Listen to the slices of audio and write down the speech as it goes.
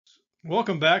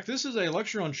Welcome back. This is a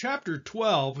lecture on Chapter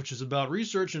 12, which is about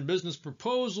research and business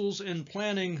proposals and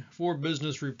planning for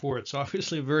business reports.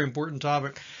 Obviously, a very important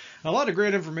topic. A lot of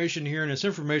great information here, and it's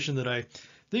information that I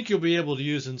think you'll be able to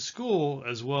use in school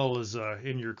as well as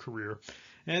in your career.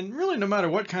 And really, no matter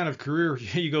what kind of career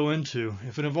you go into,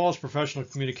 if it involves professional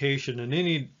communication in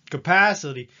any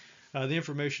capacity, the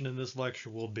information in this lecture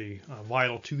will be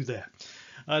vital to that.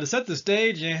 To set the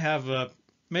stage, I have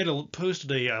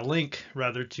posted a link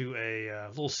rather to a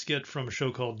little skit from a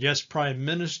show called Yes Prime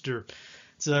Minister.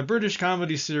 It's a British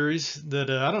comedy series that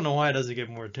I don't know why it doesn't get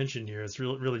more attention here. It's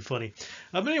really funny.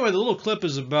 But anyway, the little clip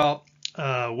is about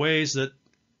ways that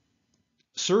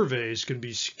surveys can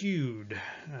be skewed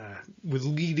with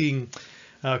leading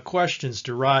questions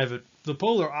to arrive at the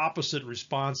polar opposite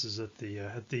responses at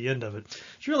the end of it.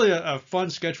 It's really a fun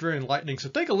sketch, very enlightening. So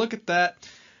take a look at that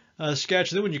sketch.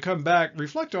 Then when you come back,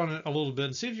 reflect on it a little bit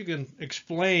and see if you can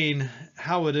explain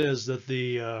how it is that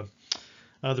the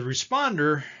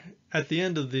responder at the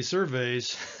end of the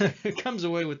surveys comes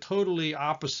away with totally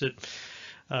opposite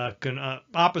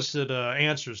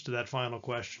answers to that final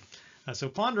question. So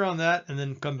ponder on that and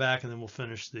then come back and then we'll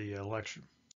finish the lecture.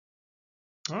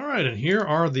 All right, and here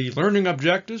are the learning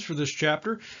objectives for this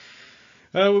chapter.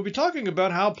 We'll be talking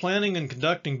about how planning and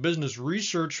conducting business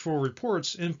research for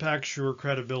reports impacts your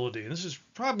credibility. And this is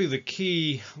probably the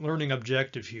key learning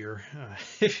objective here.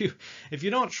 If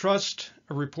you don't trust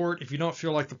a report, if you don't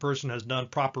feel like the person has done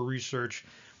proper research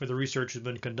or the research has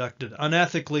been conducted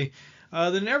unethically,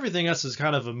 then everything else is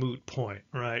kind of a moot point,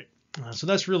 right? So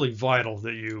that's really vital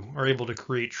that you are able to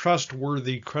create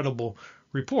trustworthy, credible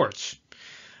reports.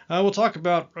 We'll talk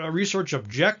about research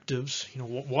objectives.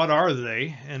 What are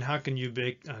they, and how can you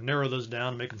narrow those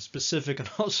down, make them specific, and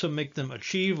also make them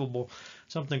achievable,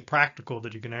 something practical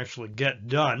that you can actually get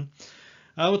done.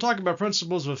 We'll talk about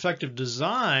principles of effective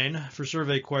design for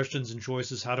survey questions and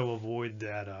choices, how to avoid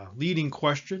that leading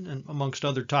question, and amongst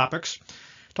other topics.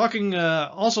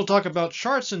 Also talk about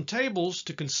charts and tables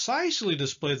to concisely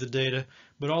display the data,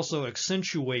 but also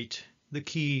accentuate the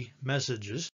key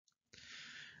messages.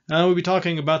 We'll be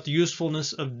talking about the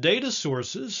usefulness of data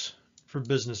sources for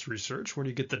business research. Where do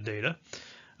you get the data?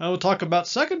 We'll talk about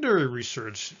secondary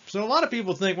research. So a lot of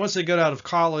people think once they get out of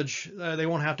college, they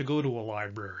won't have to go to a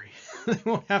library. They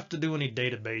won't have to do any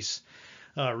database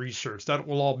research. That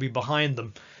will all be behind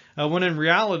them. When in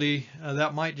reality,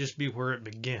 that might just be where it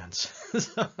begins.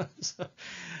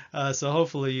 So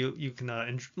hopefully you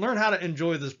can learn how to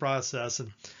enjoy this process.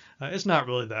 And it's not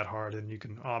really that hard, and you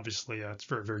can obviously, it's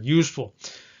very, very useful.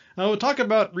 We'll talk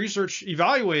about research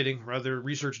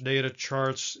data,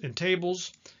 charts, and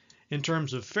tables in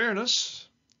terms of fairness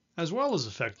as well as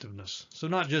effectiveness. So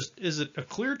not just is it a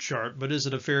clear chart, but is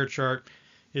it a fair chart?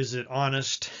 Is it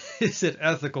honest? Is it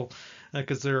ethical?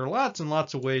 Because there are lots and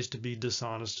lots of ways to be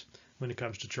dishonest when it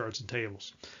comes to charts and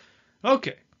tables.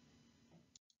 Okay.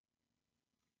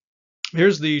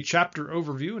 Here's the chapter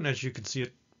overview, and as you can see,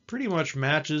 it pretty much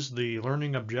matches the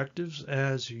learning objectives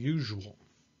as usual.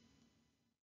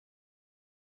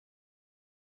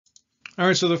 All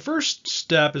right, so the first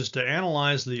step is to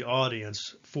analyze the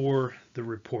audience for the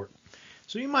report.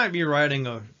 So you might be writing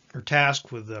or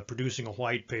tasked with producing a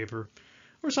white paper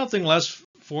or something less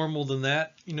formal than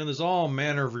that. There's all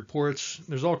manner of reports.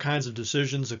 There's all kinds of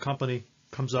decisions a company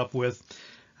comes up with.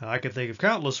 I can think of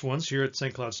countless ones here at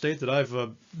St. Cloud State that I've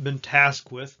been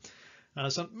tasked with.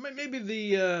 Maybe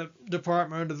the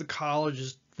department or the college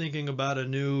is thinking about a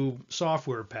new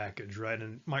software package, right?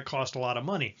 And it might cost a lot of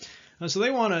money. So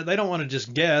they don't want to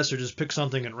just guess or just pick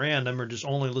something at random or just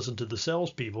only listen to the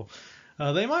salespeople.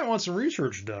 They might want some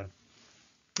research done.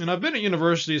 And I've been at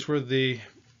universities where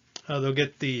they'll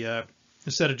get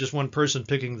instead of just one person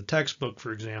picking the textbook,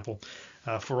 for example,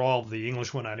 for all the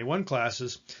English 191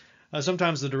 classes,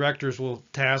 sometimes the directors will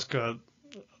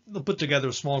they'll put together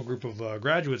a small group of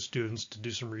graduate students to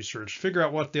do some research, figure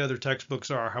out what the other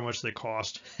textbooks are, how much they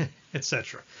cost,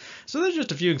 etc. So there's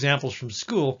just a few examples from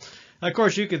school. Of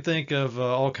course, you could think of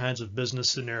all kinds of business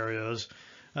scenarios.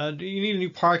 Do you need a new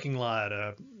parking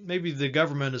lot? Maybe the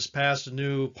government has passed a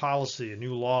new policy, a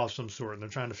new law of some sort, and they're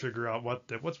trying to figure out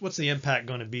what's the impact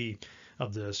going to be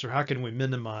of this, or how can we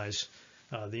minimize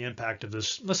the impact of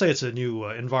this. Let's say it's a new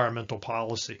environmental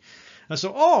policy.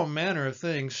 So all manner of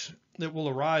things that will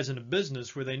arise in a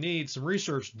business where they need some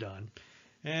research done.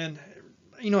 And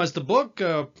as the book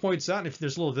points out, and if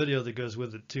there's a little video that goes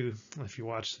with it too, if you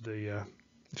go to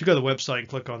the website and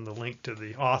click on the link to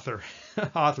the author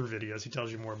videos, he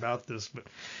tells you more about this.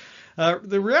 But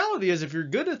the reality is, if you're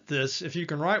good at this, if you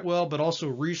can write well but also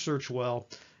research well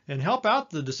and help out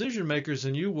the decision makers,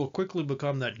 then you will quickly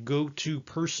become that go-to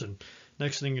person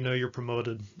Next thing you know, you're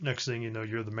promoted. Next thing you know,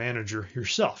 you're the manager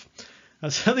yourself.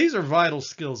 So these are vital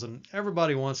skills, and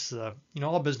everybody wants,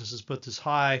 all businesses put this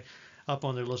high up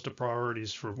on their list of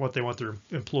priorities for what they want their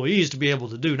employees to be able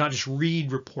to do, not just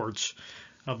read reports,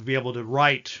 but be able to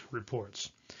write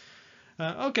reports.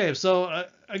 Okay, so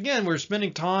again, we're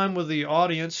spending time with the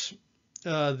audience.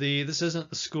 This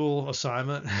isn't a school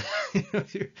assignment.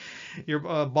 Your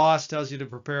boss tells you to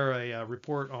prepare a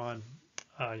report on,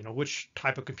 which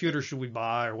type of computer should we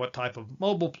buy, or what type of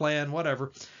mobile plan,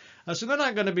 whatever. So they're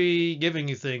not going to be giving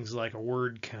you things like a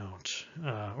word count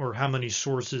or how many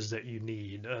sources that you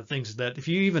need. Things that if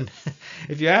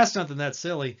you ask something that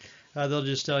silly, they'll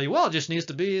just tell you, well, it just needs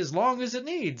to be as long as it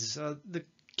needs.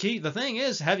 The thing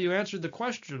is, have you answered the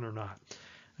question or not?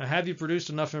 Have you produced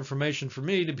enough information for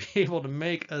me to be able to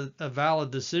make a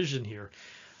valid decision here?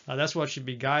 That's what should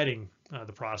be guiding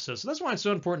the process. So that's why it's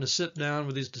so important to sit down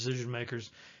with these decision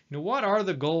makers. What are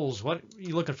the goals? What are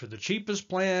you looking for? The cheapest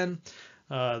plan?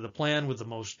 The plan with the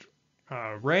most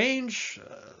range,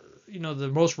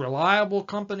 the most reliable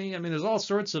company. I mean, there's all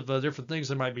sorts of different things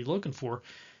they might be looking for.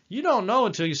 You don't know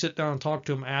until you sit down and talk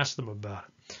to them, ask them about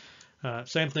it.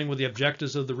 Same thing with the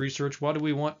objectives of the research. What do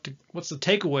we want to? What's the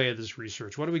takeaway of this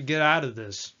research? What do we get out of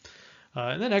this?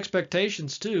 And then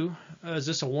expectations too. Is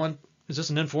this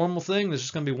an informal thing? This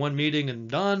is going to be one meeting and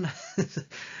done.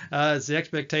 It's the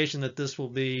expectation that this will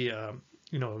be, a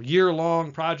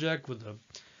year-long project with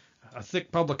a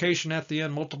thick publication at the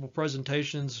end, multiple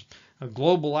presentations, a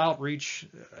global outreach.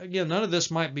 Again, none of this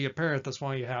might be apparent. That's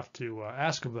why you have to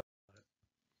ask about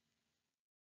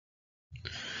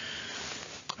it.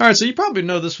 All right, so you probably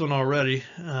know this one already,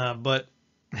 but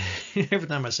every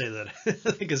time I say that, I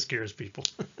think it scares people.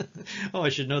 Oh, I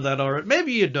should know that already.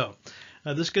 Maybe you don't.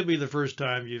 This could be the first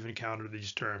time you've encountered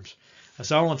these terms.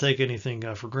 So I don't want to take anything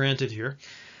for granted here.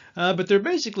 But there are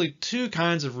basically two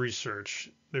kinds of research.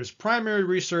 There's primary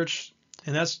research,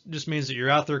 and that just means that you're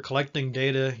out there collecting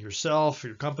data yourself,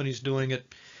 your company's doing it.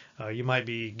 You might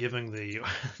be giving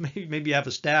maybe you have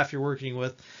a staff you're working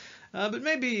with, but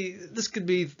maybe this could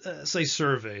be, say,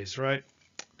 surveys, right?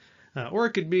 Or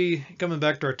it could be, coming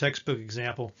back to our textbook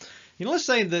example, let's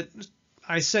say that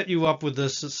I set you up with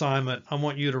this assignment. I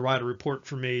want you to write a report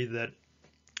for me that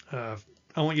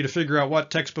I want you to figure out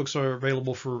what textbooks are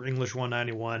available for English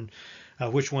 191,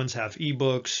 which ones have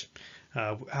ebooks,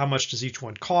 how much does each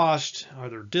one cost, are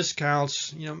there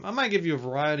discounts? I might give you a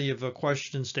variety of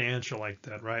questions to answer like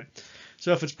that, right?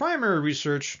 So if it's primary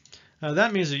research,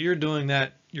 that means that you're doing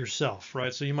that yourself,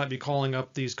 right? So you might be calling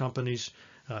up these companies,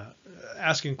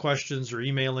 asking questions or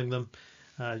emailing them.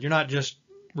 You're not just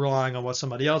relying on what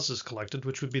somebody else has collected,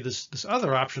 which would be this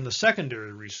other option, the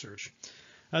secondary research.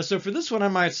 So for this one, I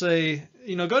might say,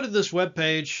 go to this web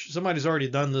page. Somebody's already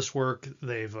done this work.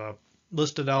 They've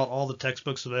listed out all the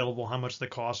textbooks available, how much they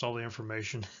cost, all the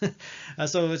information.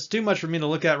 So it's too much for me to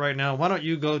look at right now. Why don't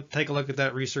you go take a look at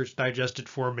that research, digest it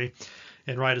for me,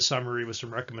 and write a summary with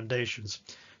some recommendations.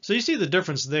 So you see the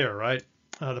difference there, right?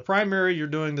 The primary, you're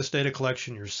doing this data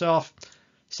collection yourself.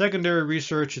 Secondary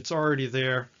research, it's already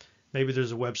there. Maybe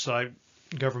there's a website,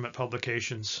 government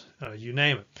publications, you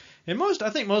name it. And I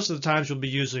think most of the times you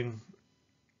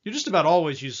just about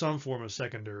always use some form of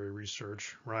secondary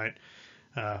research, right?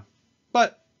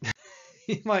 But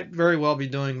you might very well be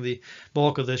doing the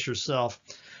bulk of this yourself,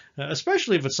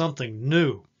 especially if it's something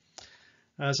new.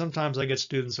 Sometimes I get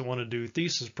students that want to do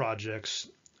thesis projects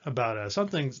about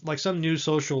something like some new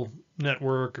social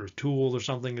network or tool or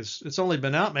something. It's only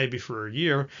been out maybe for a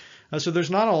year, so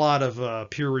there's not a lot of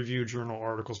peer-reviewed journal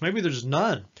articles. Maybe there's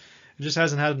none. It just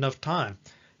hasn't had enough time.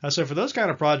 So for those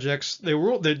kind of projects, they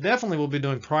definitely will be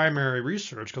doing primary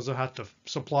research because they'll have to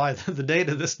supply the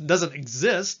data. This doesn't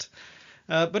exist.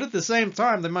 But at the same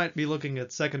time, they might be looking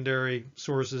at secondary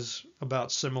sources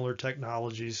about similar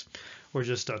technologies or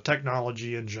just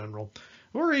technology in general,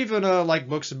 or even like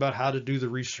books about how to do the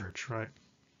research, right?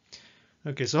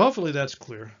 Okay, so hopefully that's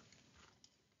clear.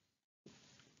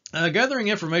 Gathering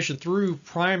information through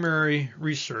primary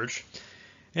research,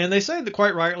 and they say that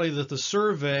quite rightly that the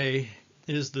survey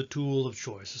is the tool of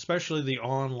choice, especially the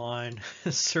online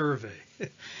survey.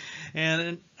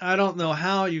 And I don't know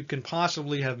how you can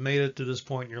possibly have made it to this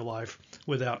point in your life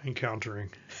without encountering,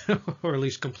 or at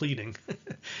least completing,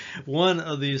 one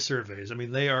of these surveys. I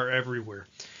mean, they are everywhere.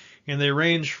 And they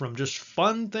range from just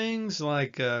fun things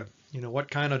like,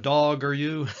 what kind of dog are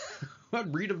you?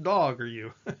 What breed of dog are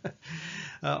you?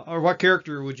 Or what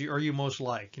character are you most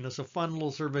like? So fun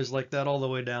little surveys like that, all the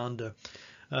way down to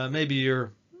maybe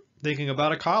you're thinking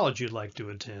about a college you'd like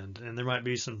to attend, and there might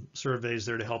be some surveys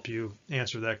there to help you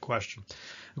answer that question.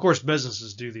 Of course,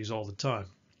 businesses do these all the time.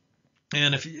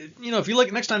 And if if you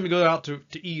look next time you go out to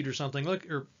eat or something, look,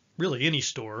 or really any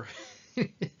store,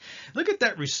 look at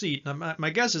that receipt. Now, my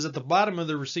guess is at the bottom of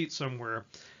the receipt somewhere,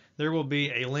 there will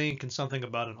be a link and something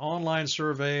about an online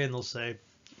survey, and they'll say,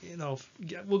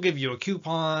 we'll give you a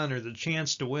coupon or the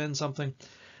chance to win something,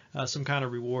 some kind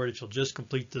of reward if you'll just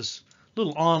complete this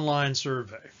little online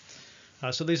survey.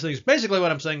 So these things, basically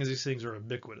what I'm saying is these things are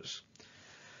ubiquitous.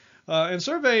 And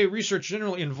survey research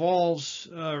generally involves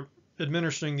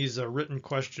administering these written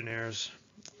questionnaires.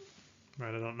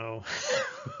 Right, I don't know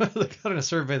what kind of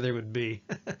survey they would be.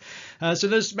 So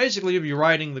this basically you'll be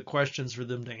writing the questions for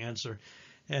them to answer.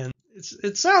 And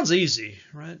it sounds easy,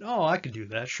 right? Oh, I could do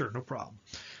that. Sure, no problem.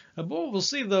 But what we'll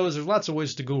see though is there's lots of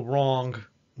ways to go wrong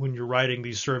when you're writing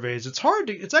these surveys.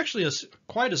 It's actually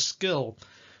quite a skill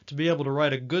to be able to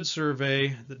write a good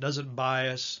survey that doesn't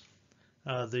bias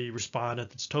the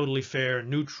respondent, that's totally fair and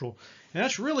neutral. And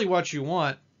that's really what you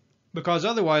want, because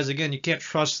otherwise, again, you can't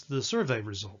trust the survey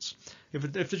results.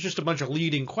 If it's just a bunch of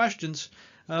leading questions,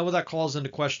 well, that calls into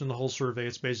question the whole survey.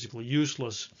 It's basically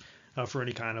useless for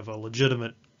any kind of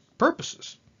legitimate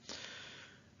purposes.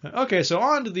 Okay, so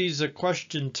on to these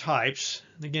question types.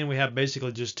 Again, we have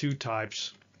basically just two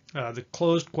types, the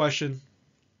closed question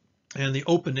and the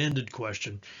open-ended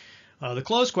question. The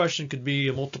closed question could be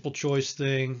a multiple choice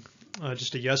thing,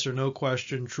 just a yes or no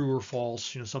question, true or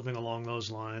false, something along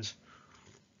those lines.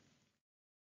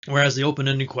 Whereas the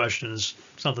open-ended question is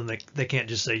something that they can't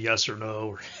just say yes or no,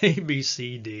 or A, B,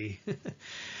 C, D.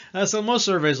 So most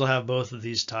surveys will have both of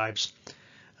these types.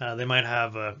 They might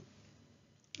have,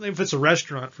 if it's a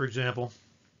restaurant, for example,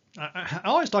 I'm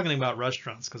always talking about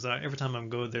restaurants because every time I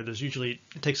go there, it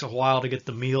takes a while to get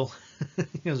the meal.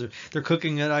 They're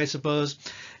cooking it, I suppose.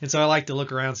 And so I like to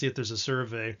look around, see if there's a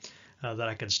survey that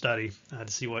I can study to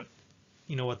see what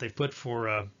they put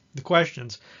for the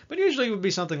questions. But usually it would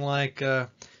be something like,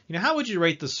 how would you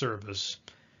rate the service?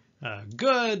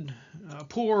 Good,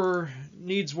 poor,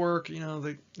 needs work.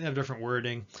 They have different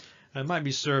wording. It might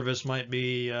be service, might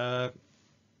be a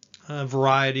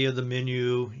variety of the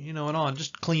menu, and on,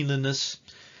 just cleanliness,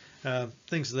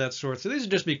 things of that sort. So these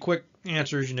would just be quick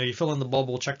answers. You fill in the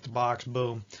bubble, check the box,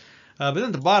 boom. But then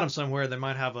at the bottom somewhere, they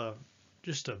might have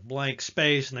just a blank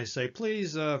space, and they say,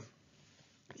 please,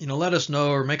 let us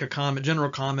know or make a comment, general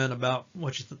comment about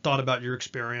what you thought about your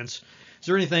experience. Is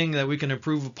there anything that we can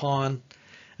improve upon?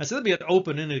 So that'd be an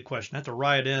open-ended question. I have to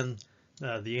write in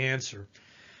the answer.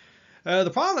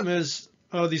 The problem is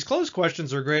these closed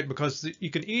questions are great because you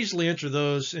can easily enter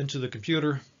those into the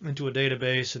computer, into a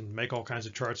database, and make all kinds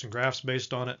of charts and graphs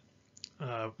based on it.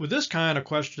 With this kind of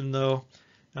question, though,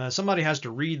 somebody has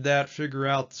to read that, figure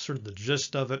out sort of the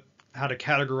gist of it, how to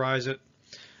categorize it.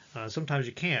 Sometimes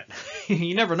you can't.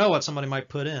 You never know what somebody might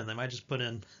put in. They might just put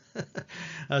in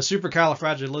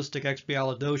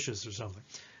supercalifragilisticexpialidocious or something.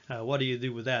 What do you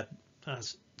do with that?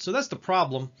 So that's the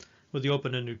problem with the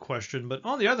open-ended question. But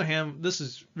on the other hand, this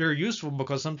is very useful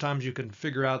because sometimes you can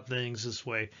figure out things this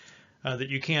way that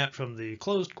you can't from the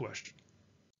closed question.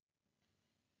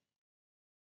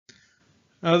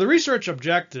 The research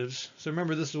objectives. So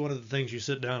remember, this is one of the things you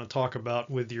sit down and talk about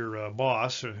with your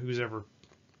boss or who's ever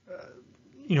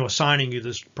assigning you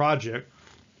this project.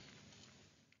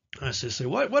 I say,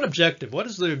 what objective? What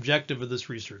is the objective of this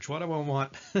research? What do I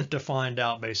want to find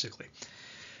out, basically?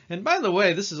 And by the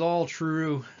way, this is all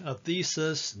true of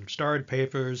thesis and starred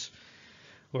papers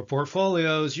or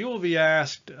portfolios. You will be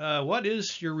asked, what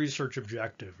is your research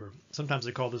objective? Or sometimes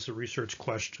they call this a research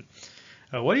question.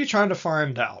 What are you trying to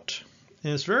find out?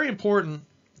 And it's very important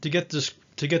to get this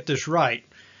right.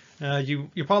 You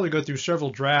probably go through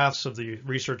several drafts of the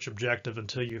research objective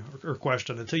until you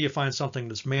find something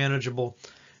that's manageable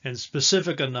and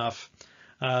specific enough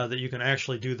that you can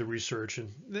actually do the research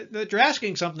and that you're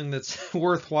asking something that's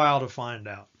worthwhile to find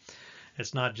out.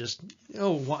 It's not just,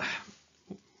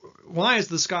 why is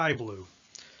the sky blue?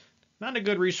 Not a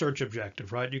good research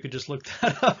objective, right? You could just look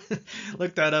that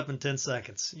up in 10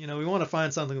 seconds. We want to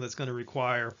find something that's going to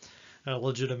require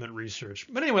legitimate research.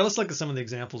 But anyway, let's look at some of the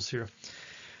examples here.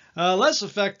 Less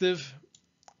effective,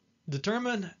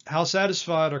 determine how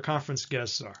satisfied our conference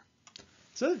guests are.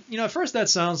 So, at first that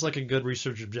sounds like a good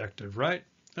research objective, right?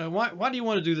 Why do you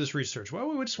want to do this research? Well,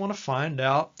 we just want to find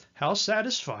out how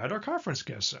satisfied our conference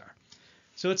guests are.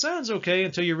 So it sounds okay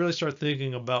until you really start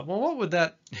thinking about, well, what would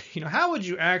that, how would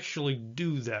you actually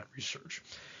do that research?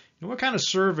 What kind of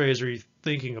surveys are you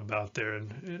thinking about there?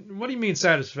 And what do you mean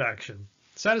satisfaction?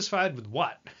 Satisfied with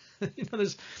what?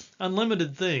 There's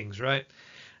unlimited things, right?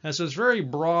 And so it's very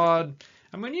broad.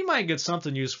 I mean, you might get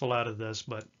something useful out of this,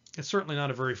 but it's certainly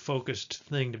not a very focused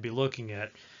thing to be looking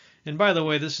at. And by the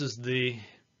way, this is the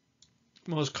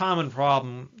most common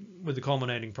problem with the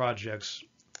culminating projects,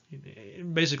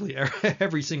 basically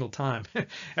every single time.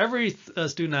 Every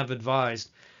student I've advised,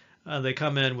 they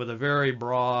come in with a very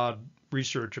broad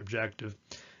research objective,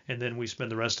 and then we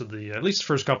spend the rest of the, at least the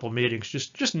first couple of meetings,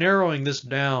 just narrowing this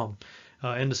down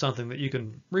into something that you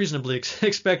can reasonably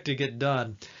expect to get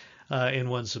done in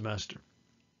one semester.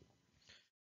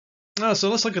 So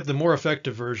let's look at the more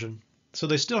effective version. So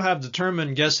they still have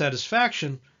determined guest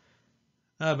satisfaction,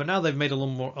 but now they've made a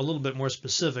little bit more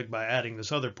specific by adding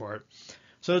this other part.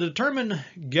 So determine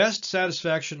guest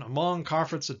satisfaction among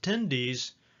conference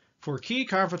attendees for key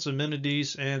conference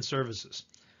amenities and services.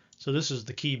 So this is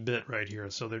the key bit right here.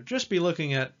 So they'll just be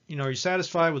looking at, are you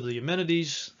satisfied with the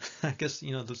amenities? I guess,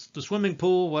 the swimming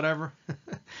pool, whatever,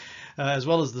 as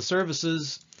well as the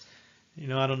services.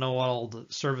 I don't know what all the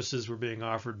services were being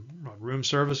offered. Room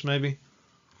service, maybe?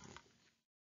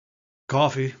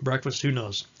 Coffee, breakfast, who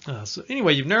knows? So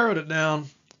anyway, you've narrowed it down.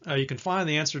 You can find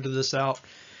the answer to this out.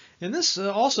 And this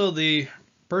also the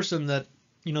person that,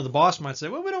 the boss might say,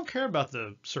 well, we don't care about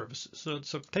the services.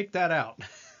 So take that out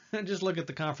and just look at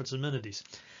the conference amenities.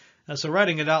 So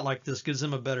writing it out like this gives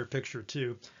them a better picture,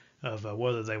 too, of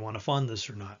whether they want to fund this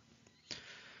or not.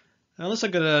 Now let's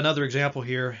look at another example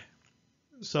here.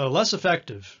 So less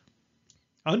effective.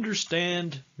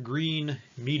 Understand green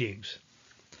meetings.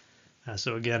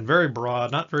 So again, very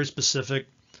broad, not very specific.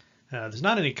 There's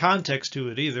not any context to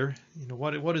it either.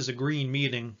 What is a green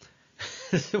meeting?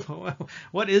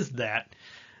 What is that?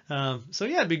 So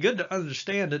yeah, it'd be good to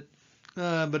understand it.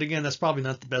 But again, that's probably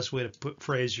not the best way to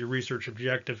phrase your research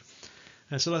objective.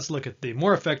 And so let's look at the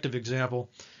more effective example.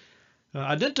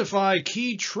 Identify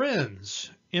key trends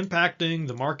impacting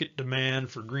the market demand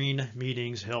for green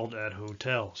meetings held at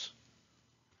hotels.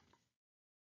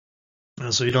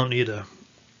 So you don't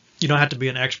have to be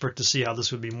an expert to see how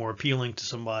this would be more appealing to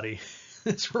somebody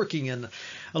that's working in a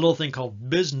little thing called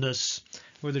business,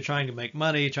 where they're trying to make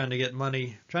money, trying to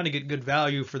get good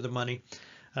value for the money.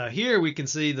 Here we can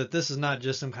see that this is not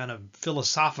just some kind of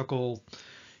philosophical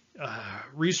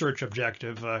research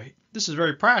objective. This is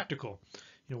very practical.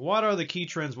 What are the key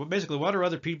trends? Basically, what are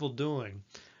other people doing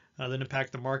that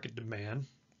impact the market demand?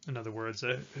 In other words,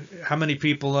 how many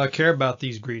people care about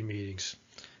these green meetings?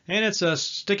 And it's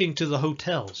sticking to the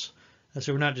hotels.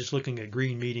 So we're not just looking at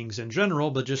green meetings in general,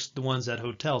 but just the ones at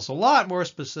hotels. So a lot more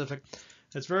specific.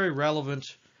 It's very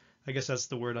relevant. I guess that's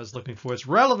the word I was looking for. It's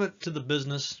relevant to the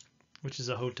business, which is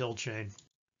a hotel chain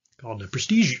called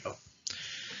Prestigio.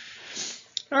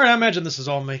 All right, I imagine this is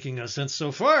all making sense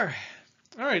so far.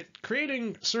 All right,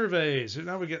 creating surveys.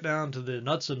 Now we get down to the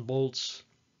nuts and bolts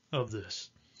of this.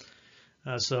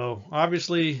 So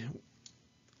obviously,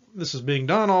 this is being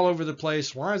done all over the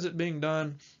place. Why is it being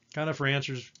done? Kind of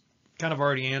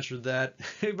already answered that.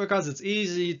 Because it's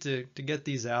easy to get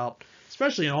these out,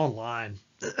 especially online.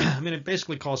 I mean, it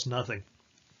basically costs nothing.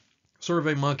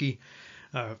 SurveyMonkey,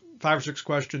 5 or 6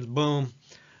 questions, boom.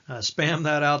 Spam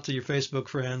that out to your Facebook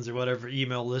friends or whatever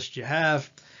email list you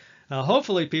have.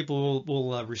 Hopefully people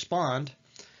will respond.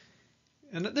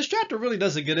 And this chapter really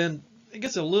doesn't it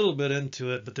gets a little bit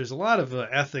into it, but there's a lot of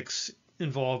ethics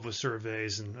involved with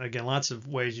surveys, and again, lots of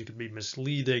ways you could be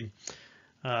misleading.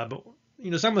 But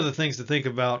some of the things to think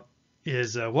about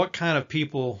is what kind of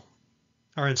people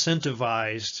are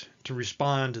incentivized to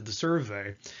respond to the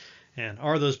survey, and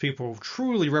are those people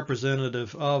truly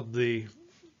representative of the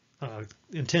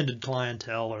intended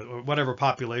clientele or whatever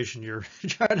population you're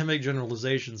trying to make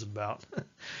generalizations about.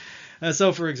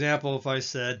 So, for example, if I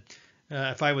said,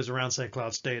 if I was around St.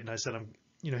 Cloud State and I said,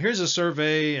 here's a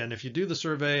survey, and if you do the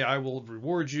survey, I will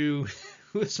reward you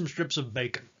with some strips of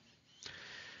bacon.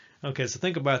 Okay, so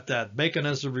think about that. Bacon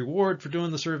as a reward for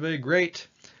doing the survey, great.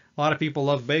 A lot of people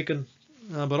love bacon,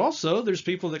 but also there's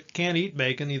people that can't eat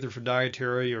bacon either for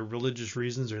dietary or religious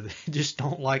reasons, or they just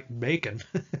don't like bacon.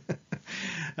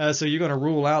 So you're going to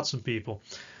rule out some people.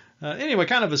 Anyway,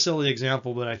 kind of a silly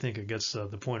example, but I think it gets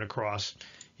the point across.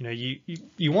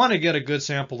 You want to get a good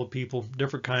sample of people,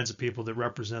 different kinds of people that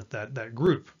represent that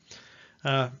group.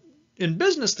 In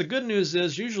business, the good news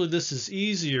is usually this is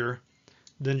easier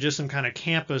than just some kind of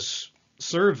campus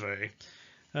survey,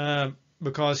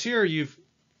 because here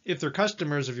if they're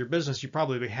customers of your business, you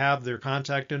probably have their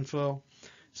contact info,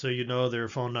 so you know their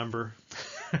phone number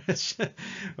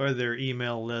or their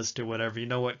email list or whatever. You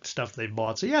know what stuff they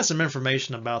bought, so you have some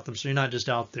information about them, so you're not just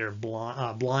out there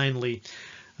blindly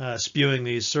spewing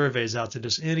these surveys out to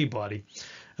just anybody.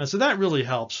 So that really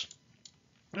helps.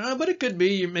 But it could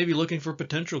be you're maybe looking for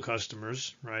potential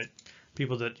customers, right?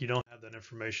 People that you don't have that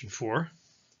information for.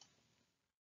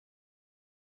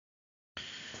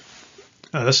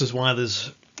 This is why this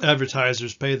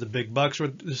advertisers pay the big bucks.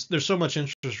 There's so much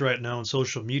interest right now in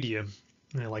social media,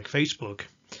 like Facebook,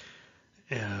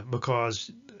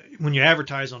 because when you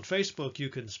advertise on Facebook, you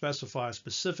can specify a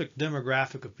specific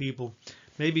demographic of people.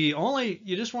 Maybe only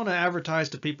you just want to advertise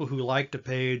to people who like the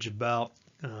page about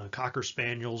Cocker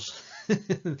Spaniels.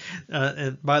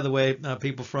 And by the way,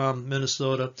 people from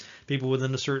Minnesota, people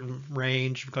within a certain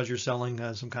range, because you're selling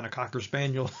some kind of Cocker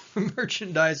Spaniel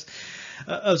merchandise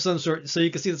of some sort. So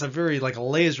you can see it's a very like a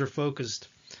laser focused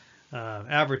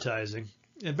advertising.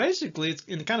 And basically, it's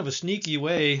in kind of a sneaky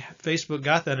way, Facebook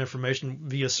got that information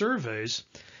via surveys.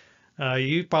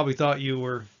 You probably thought you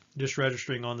were just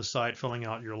registering on the site, filling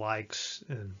out your likes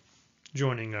and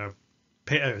joining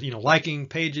liking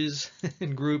pages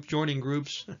and joining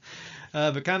groups,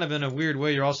 but kind of in a weird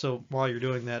way, you're also, while you're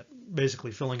doing that,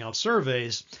 basically filling out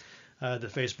surveys that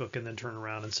Facebook can then turn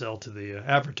around and sell to the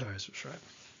advertisers,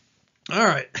 right? All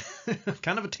right,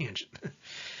 kind of a tangent.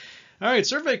 All right,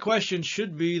 survey questions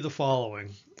should be the following.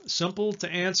 Simple to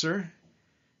answer.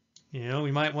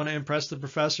 We might want to impress the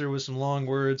professor with some long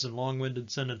words and long-winded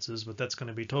sentences, but that's going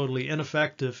to be totally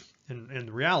ineffective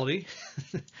in reality.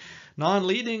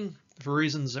 Non-leading, for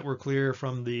reasons that were clear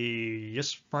from the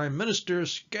Yes, Prime Minister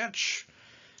sketch.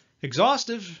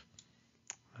 Exhaustive.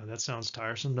 That sounds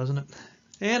tiresome, doesn't it?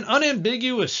 And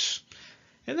unambiguous.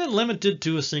 And then limited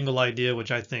to a single idea,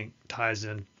 which I think ties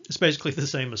in. It's basically the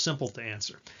same as simple to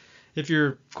answer. If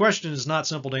your question is not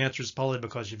simple to answer, it's probably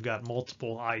because you've got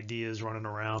multiple ideas running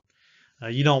around.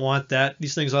 You don't want that.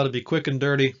 These things ought to be quick and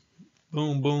dirty.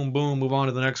 Boom, boom, boom. Move on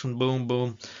to the next one. Boom,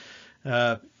 boom.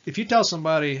 If you tell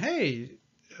somebody, hey,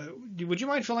 would you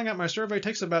mind filling out my survey? It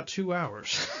takes about 2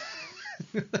 hours.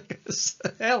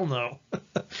 Hell no.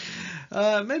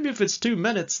 Maybe if it's 2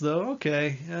 minutes, though.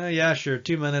 Okay. Yeah, sure.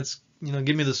 2 minutes.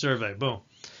 Give me the survey. Boom.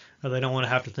 They don't want to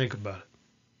have to think about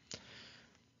it.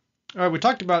 All right. We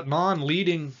talked about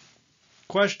non-leading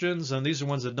questions, and these are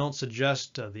ones that don't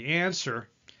suggest the answer.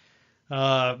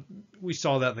 We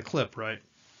saw that in the clip, right?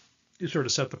 You sort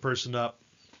of set the person up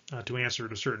to answer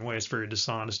it a certain way. It's very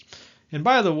dishonest. And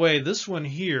by the way, this one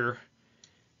here,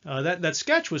 that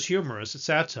sketch was humorous. It's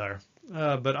satire.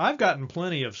 But I've gotten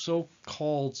plenty of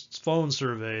so-called phone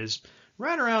surveys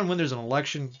right around when there's an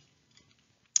election,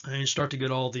 and you start to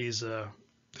get all these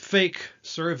fake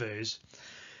surveys.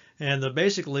 And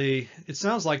basically, it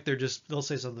sounds like they'll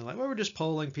say something like, well, we're just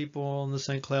polling people in the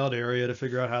St. Cloud area to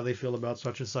figure out how they feel about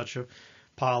such and such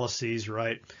policies,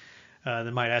 right?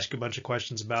 They might ask you a bunch of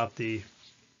questions about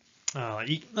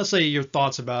let's say your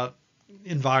thoughts about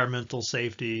environmental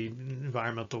safety,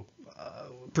 environmental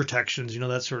protections,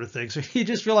 that sort of thing. So you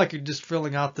just feel like you're just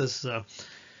filling out this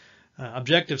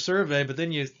objective survey, but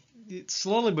then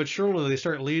slowly but surely they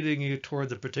start leading you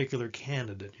towards a particular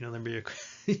candidate.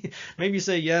 Maybe you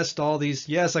say yes to all these.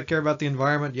 Yes, I care about the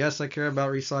environment. Yes, I care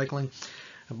about recycling.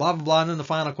 And blah, blah, blah. And then the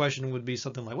final question would be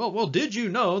something like, well, did you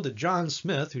know that John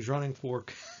Smith, who's running for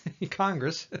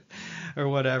Congress or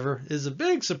whatever, is a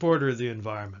big supporter of the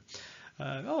environment?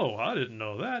 Oh, I didn't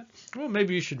know that. Well,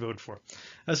 maybe you should vote for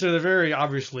it. So they're very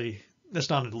obviously, that's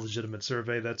not a legitimate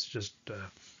survey. That's just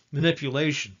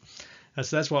manipulation.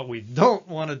 So that's what we don't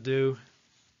want to do,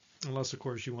 unless, of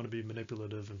course, you want to be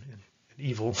manipulative and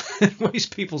evil and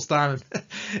waste people's time.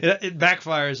 It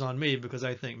backfires on me because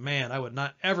I think, man, I would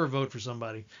not ever vote for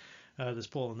somebody that's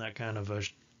pulling that kind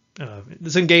of,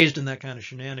 that's engaged in that kind of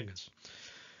shenanigans.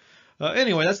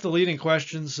 Anyway, that's the leading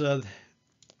questions. The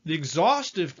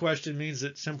exhaustive question means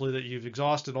that simply that you've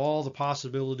exhausted all the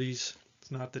possibilities.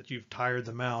 It's not that you've tired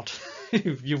them out.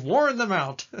 You've worn them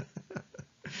out.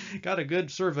 Got a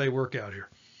good survey workout here.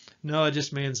 No, it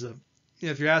just means that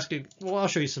if you're asking, well, I'll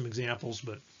show you some examples,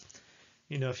 but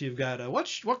if you've got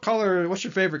what's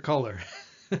your favorite color?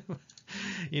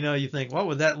 You think, what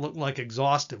would that look like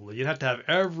exhaustively? You'd have to have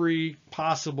every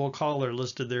possible color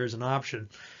listed there as an option.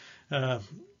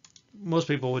 Most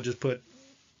people would just put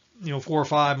 4 or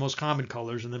 5 most common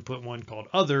colors and then put one called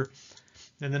other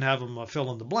and then have them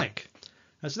fill in the blank.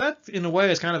 So that, in a way,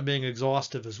 is kind of being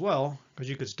exhaustive as well, because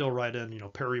you could still write in,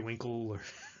 periwinkle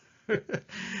or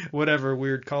whatever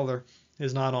weird color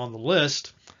is not on the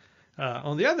list.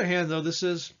 On the other hand, though, this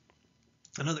is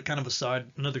another kind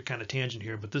of another kind of tangent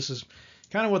here, but this is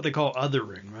kind of what they call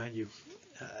othering, right?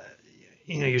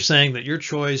 You're saying that your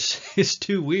choice is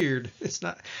too weird. It's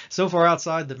not so far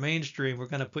outside the mainstream. We're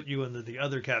going to put you into the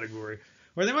other category,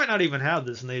 or they might not even have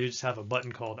this, and they just have a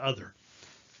button called other.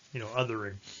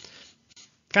 Othering.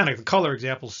 Kind of the color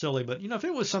example is silly, but if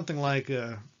it was something like,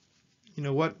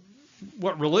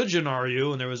 what religion are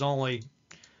you? And there was only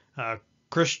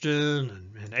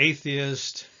Christian and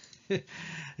atheist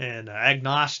and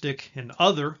agnostic and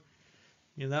other.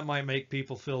 that might make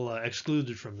people feel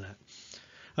excluded from that.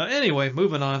 Anyway,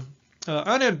 moving on.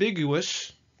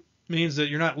 Unambiguous means that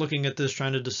you're not looking at this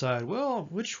trying to decide, well,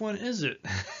 which one is it?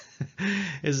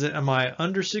 Am I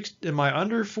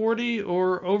under 40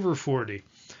 or over 40?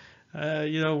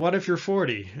 What if you're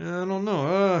 40? I don't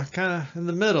know. Kind of in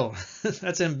the middle.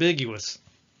 That's ambiguous.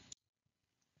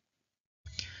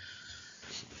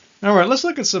 All right, let's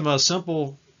look at some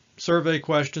simple survey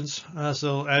questions.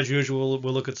 So as usual,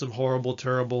 we'll look at some horrible,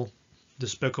 terrible,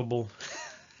 despicable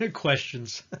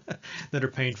questions that are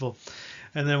painful.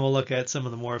 And then we'll look at some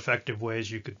of the more effective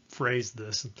ways you could phrase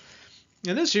this.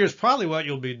 And this here is probably what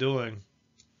you'll be doing,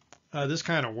 this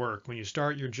kind of work. When you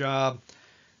start your job,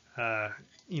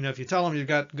 if you tell them you've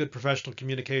got good professional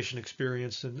communication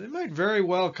experience, and they might very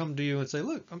well come to you and say,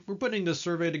 look, we're putting this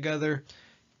survey together.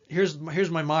 Here's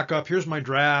my mock-up. Here's my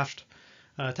draft.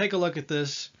 Take a look at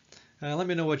this. Let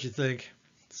me know what you think.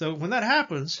 So when that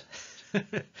happens,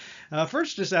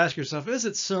 first just ask yourself, is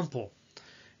it simple?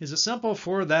 Is it simple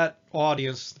for that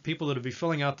audience, the people that will be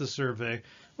filling out the survey,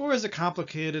 or is it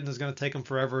complicated and is going to take them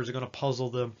forever? Is it going to puzzle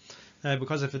them?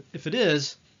 Because if it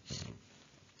is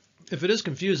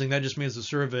confusing, that just means the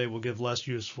survey will give less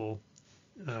useful,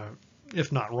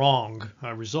 if not wrong,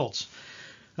 results.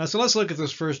 So let's look at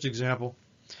this first example.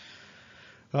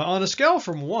 On a scale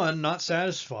from 1, not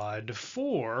satisfied, to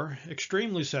 4,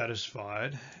 extremely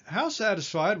satisfied, how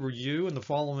satisfied were you in the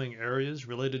following areas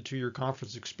related to your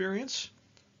conference experience?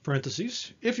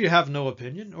 Parentheses, if you have no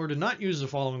opinion or did not use the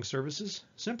following services,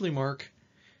 simply mark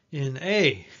in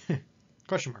A.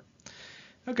 Question mark.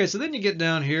 Okay, so then you get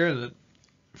down here that,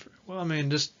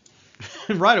 just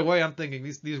right away I'm thinking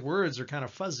these words are kind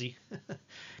of fuzzy,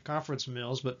 conference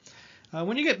meals, but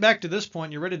when you get back to this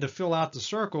point, you're ready to fill out the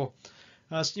circle.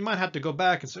 So you might have to go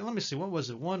back and say, let me see, what was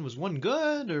it? Was one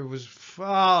good, or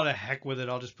the heck with it,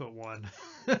 I'll just put 1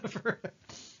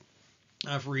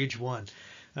 for each one.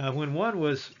 When 1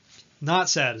 was not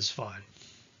satisfied.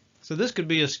 So this could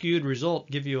be a skewed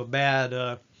result, give you a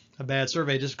bad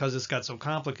survey just because it's got so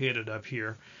complicated up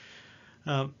here.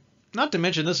 Not to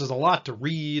mention this is a lot to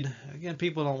read. Again,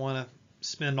 people don't want to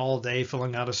spend all day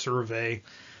filling out a survey.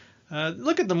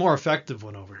 Look at the more effective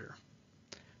one over here.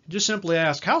 Just simply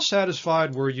ask, how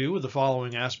satisfied were you with the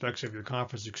following aspects of your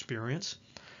conference experience?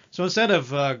 So instead of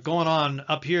going on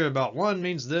up here about 1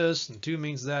 means this and 2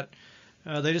 means that,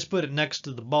 they just put it next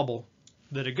to the bubble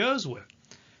that it goes with.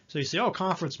 So you say, oh,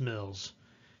 conference meals.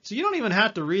 So you don't even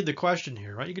have to read the question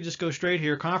here, right? You could just go straight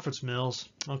here, conference meals.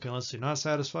 Okay, let's see, not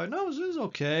satisfied. No, this is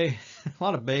okay. A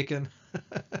lot of bacon.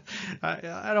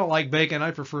 I don't like bacon.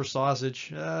 I prefer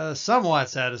sausage. Somewhat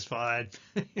satisfied.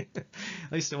 At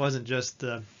least it wasn't just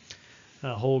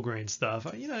whole grain stuff.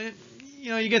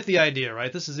 You get the idea,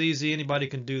 right? This is easy. Anybody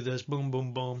can do this. Boom,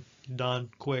 boom, boom. Done.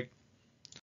 Quick.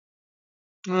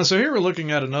 So here we're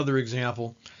looking at another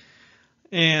example.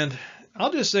 And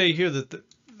I'll just say here that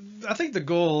I think the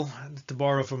goal, to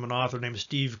borrow from an author named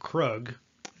Steve Krug,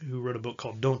 who wrote a book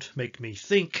called Don't Make Me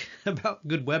Think about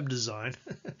good web design.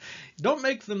 Don't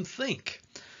make them think,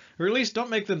 or at least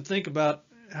don't make them think about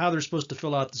how they're supposed to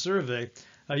fill out the survey.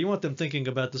 You want them thinking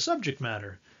about the subject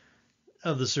matter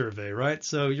of the survey, right?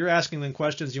 So you're asking them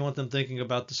questions. You want them thinking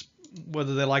about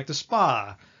whether they like the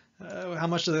spa, how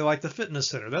much do they like the fitness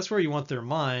center. That's where you want their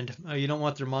mind. You don't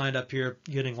want their mind up here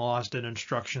getting lost in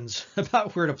instructions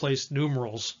about where to place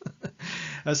numerals.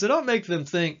 So don't make them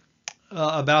think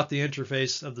about the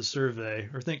interface of the survey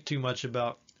or think too much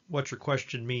about what your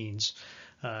question means.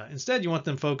 Instead, you want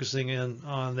them focusing in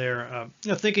on their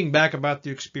thinking back about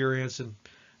the experience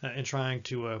and trying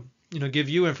to give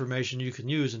you information you can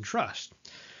use and trust.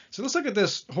 So let's look at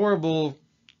this horrible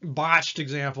botched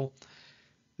example.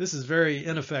 This is very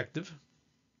ineffective.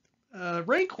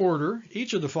 Rank order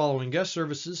each of the following guest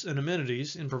services and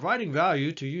amenities in providing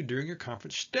value to you during your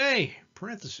conference stay.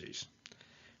 Parentheses.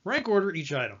 Rank order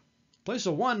each item. Place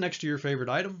a 1 next to your favorite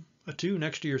item, a 2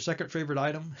 next to your second favorite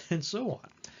item, and so on.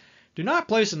 Do not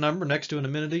place a number next to an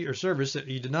amenity or service that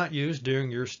you did not use during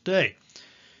your stay.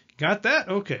 Got that?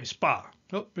 Okay, spa.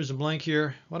 Oh, there's a blank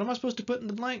here. What am I supposed to put in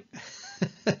the blank?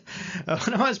 What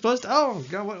am I supposed to? Oh,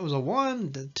 God, what was a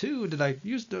 1, 2? Did I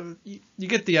use the? You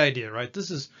get the idea, right? This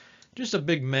is just a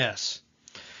big mess.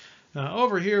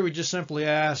 Over here, we just simply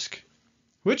ask,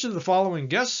 which of the following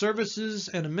guest services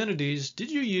and amenities did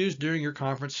you use during your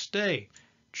conference stay?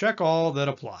 Check all that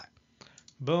apply.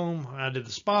 Boom, I did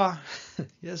the spa.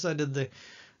 Yes, I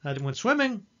went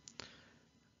swimming.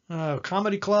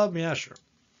 Comedy club, yeah, sure.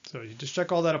 So you just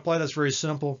check all that apply. That's very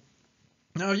simple.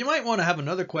 Now, you might want to have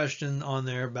another question on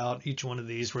there about each one of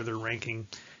these where they're ranking.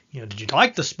 Did you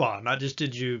like the spa? Not just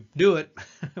did you do it,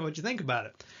 what'd you think about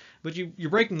it? but you're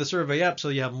breaking the survey up so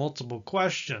you have multiple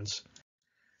questions.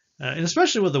 And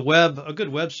especially with a good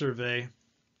web survey,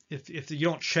 if you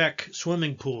don't check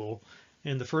swimming pool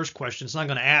in the first question, it's not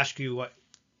going to ask you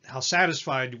how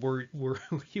satisfied were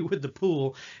you with the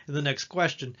pool in the next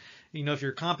question. You know, if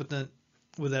you're competent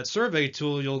with that survey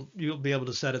tool, you'll be able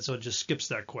to set it so it just skips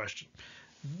that question.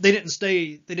 They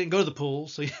didn't go to the pool,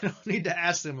 so you don't need to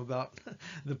ask them about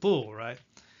the pool, right?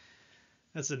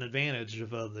 That's an advantage of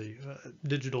the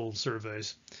digital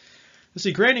surveys. Let's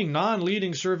see, grading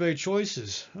non-leading survey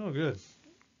choices. Oh, good.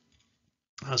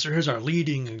 So here's our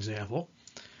leading example.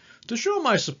 To show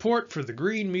my support for the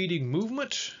green meeting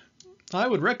movement, I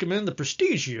would recommend the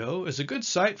Prestigio as a good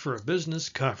site for a business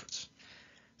conference.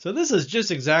 So this is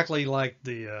just exactly like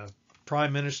the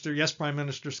Prime Minister, yes, Prime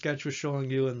Minister sketch was showing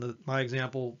you in my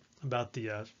example about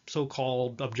the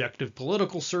so-called objective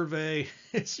political survey.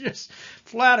 It's just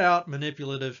flat out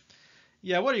manipulative.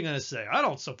 Yeah, what are you going to say? I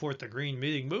don't support the green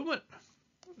meeting movement.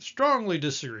 Strongly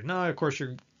disagree. Now, of course,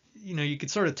 you can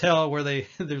sort of tell where they're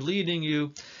leading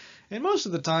you. And most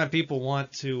of the time people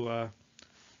want to,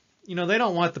 they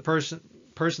don't want the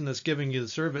person that's giving you the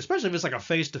survey, especially if it's like a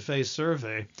face-to-face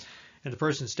survey and the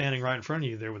person's standing right in front of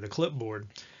you there with a clipboard.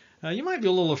 You might be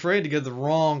a little afraid to give the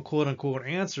wrong quote-unquote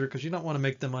answer because you don't want to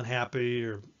make them unhappy,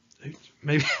 or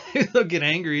maybe they'll get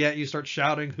angry at you, start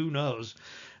shouting, who knows.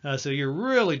 So you're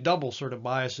really double sort of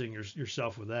biasing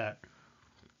yourself with that.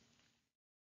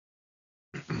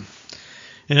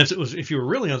 And if you were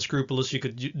really unscrupulous, you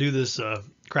could do this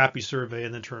crappy survey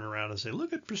and then turn around and say,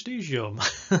 look at Prestigio.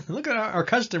 Look at our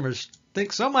customers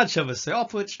think so much of us. They all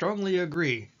put strongly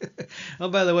agree. Oh,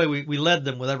 by the way, we led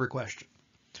them with every question.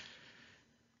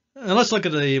 And let's look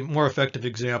at a more effective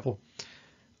example.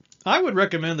 I would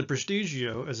recommend the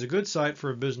Prestigio as a good site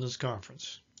for a business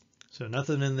conference. So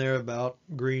nothing in there about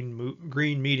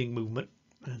green meeting movement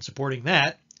and supporting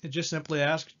that. It just simply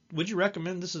asks, would you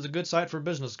recommend this as a good site for a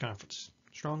business conference?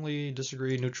 Strongly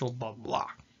disagree, neutral, blah, blah.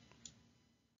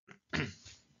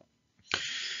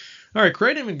 All right,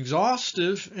 creating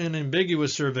exhaustive and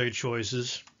ambiguous survey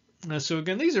choices. So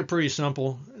again, these are pretty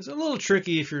simple. It's a little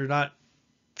tricky if you're not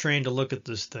trained to look at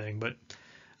this thing, but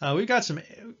we've got some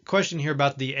question here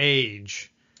about the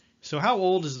age. So how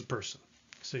old is the person?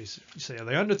 So you say, are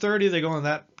they under 30? They go on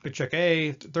that, they check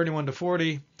A, 31 to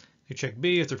 40. They check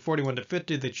B. If they're 41 to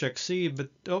 50, they check C, but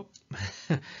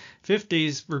 50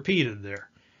 is repeated there.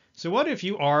 So what if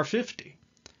you are 50?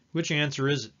 Which answer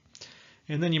is it?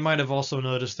 And then you might have also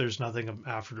noticed there's nothing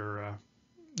after,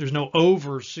 there's no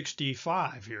over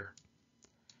 65 here.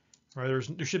 Right?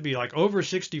 There should be like over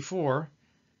 64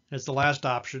 as the last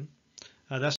option.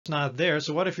 That's not there.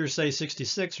 So what if you're, say,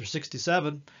 66 or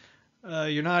 67?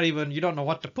 You don't know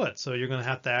what to put, so you're going to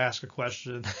have to ask a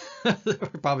question or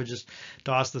probably just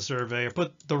toss the survey or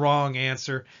put the wrong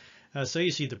answer. So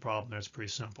you see the problem there. It's pretty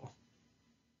simple.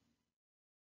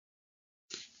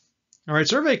 All right,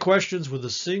 survey questions with a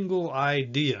single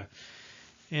idea.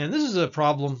 And this is a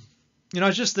problem. I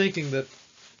was just thinking that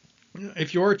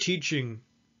if you're teaching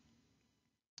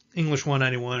English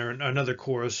 191 or another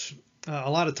course, a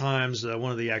lot of times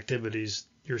one of the activities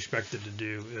you're expected to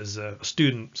do is a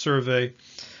student survey.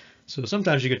 So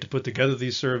sometimes you get to put together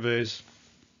these surveys.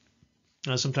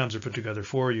 Sometimes they're put together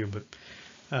for you.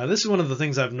 But this is one of the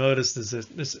things I've noticed is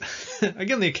this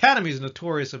again, the Academy is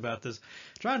notorious about this,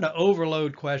 trying to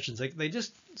overload questions. They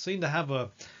just seem to have a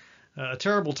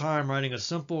terrible time writing a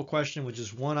simple question with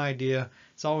just one idea.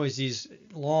 It's always these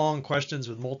long questions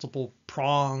with multiple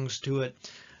prongs to it.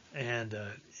 And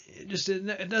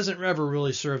it doesn't ever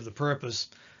really serve the purpose.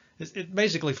 It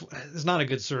basically is not a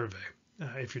good survey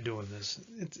if you're doing this.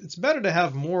 It's better to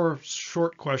have more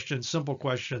short questions, simple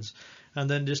questions, and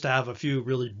then just to have a few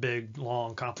really big,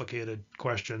 long, complicated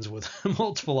questions with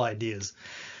multiple ideas.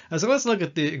 So let's look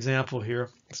at the example here.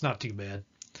 It's not too bad.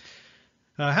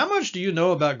 How much do you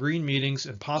know about green meetings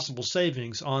and possible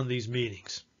savings on these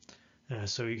meetings?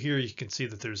 So here you can see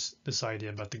that there's this idea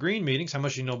about the green meetings, how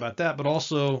much do you know about that, but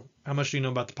also how much do you know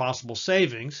about the possible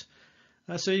savings?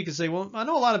 So you can say, well, I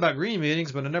know a lot about green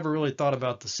meetings, but I never really thought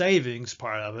about the savings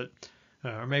part of it.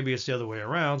 Or maybe it's the other way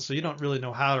around, so you don't really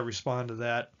know how to respond to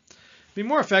that. It'd be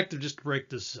more effective just to break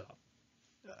this up.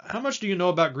 How much do you know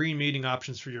about green meeting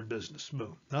options for your business?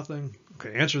 Boom, nothing.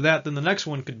 Okay, answer that. Then the next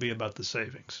one could be about the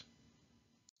savings.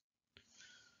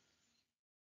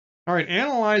 All right,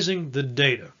 analyzing the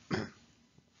data.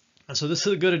 So this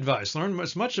is good advice. Learn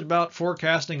as much about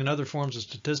forecasting and other forms of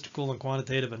statistical and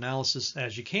quantitative analysis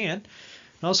as you can.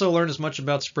 Also learn as much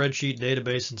about spreadsheet,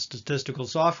 database, and statistical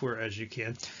software as you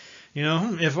can.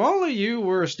 If only you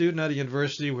were a student at a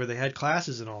university where they had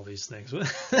classes in all these things,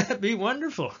 that'd be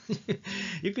wonderful.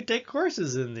 You could take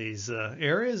courses in these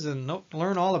areas and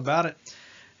learn all about it.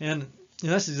 And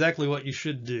that's exactly what you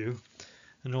should do.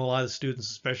 I know a lot of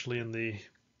students, especially in the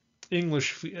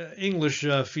English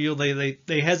field,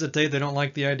 they hesitate. They don't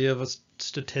like the idea of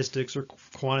statistics or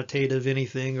quantitative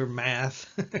anything or math,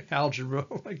 algebra.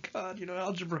 Oh my God,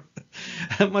 algebra,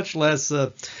 much less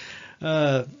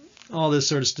all this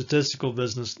sort of statistical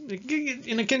business.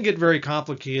 It can get very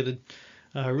complicated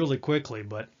really quickly.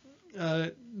 But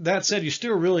that said, you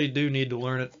still really do need to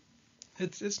learn it.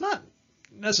 It's not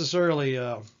necessarily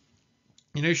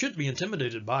you shouldn't be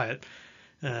intimidated by it.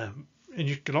 And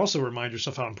you can also remind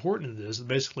yourself how important it is.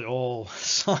 Basically, all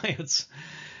science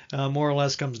more or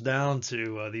less comes down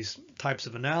to these types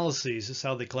of analyses. It's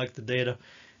how they collect the data.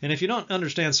 And if you don't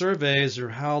understand surveys or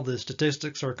how the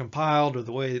statistics are compiled or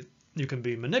the way you can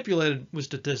be manipulated with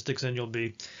statistics, then you'll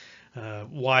be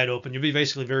wide open. You'll be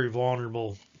basically very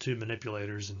vulnerable to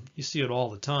manipulators, and you see it all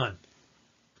the time.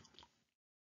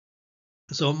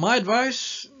 So my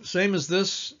advice, same as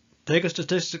this, take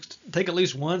at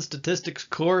least one statistics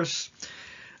course,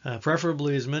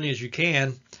 preferably as many as you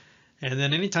can. And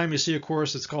then anytime you see a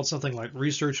course that's called something like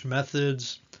research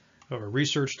methods or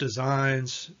research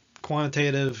designs,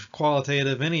 quantitative,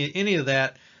 qualitative, any of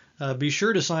that, be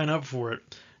sure to sign up for it,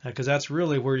 because that's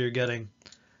really where you're getting.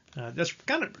 That's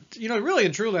kind of, really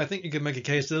and truly, I think you can make a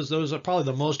case. Those are probably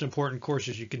the most important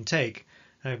courses you can take,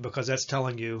 because that's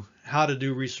telling you how to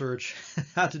do research,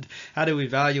 how to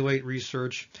evaluate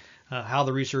research, how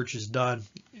the research is done.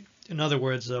 In other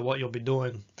words, what you'll be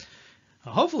doing,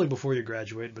 hopefully before you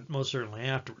graduate, but most certainly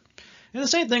afterward. And the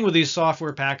same thing with these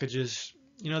software packages.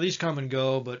 These come and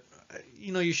go, but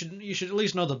you should at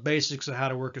least know the basics of how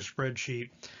to work a spreadsheet,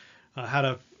 how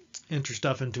to enter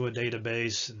stuff into a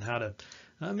database, and how to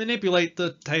manipulate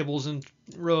the tables and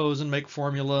rows and make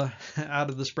formula out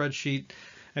of the spreadsheet.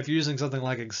 If you're using something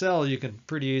like Excel, you can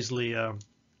pretty easily,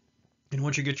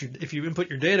 once you if you input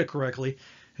your data correctly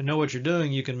and know what you're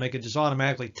doing, you can make it just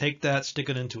automatically take that, stick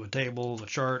it into a table, a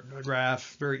chart, a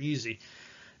graph, very easy.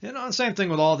 And same thing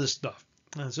with all this stuff.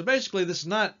 So basically, this is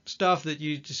not stuff that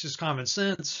it's just common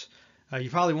sense. You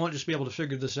probably won't just be able to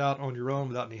figure this out on your own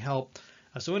without any help.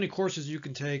 So any courses you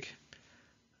can take,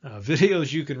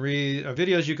 videos you can read,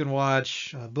 videos you can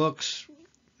watch, books,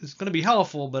 it's going to be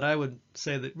helpful, but I would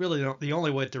say that really the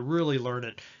only way to really learn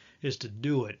it is to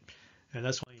do it. And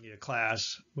that's why you need a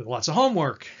class with lots of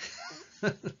homework.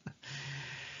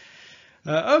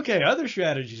 Okay, other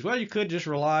strategies. Well, you could just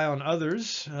rely on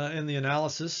others in the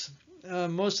analysis.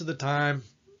 Most of the time,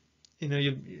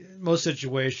 most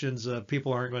situations,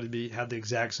 people aren't going to have the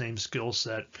exact same skill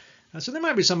set. So there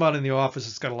might be somebody in the office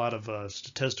that's got a lot of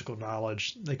statistical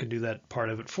knowledge. They can do that part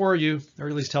of it for you, or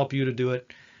at least help you to do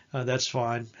it. That's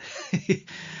fine.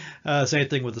 Same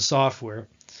thing with the software.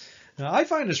 I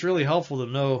find it's really helpful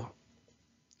to know,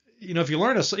 if you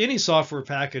learn any software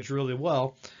package really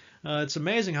well, it's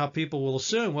amazing how people will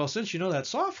assume, well, since you know that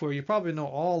software, you probably know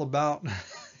all about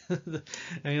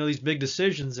these big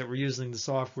decisions that we're using the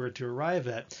software to arrive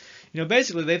at.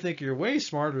 Basically, they think you're way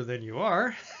smarter than you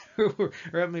are. Or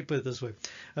let me put it this way.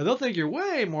 They'll think you're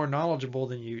way more knowledgeable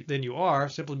than you are,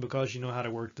 simply because you know how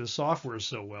to work the software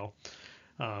so well.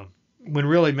 When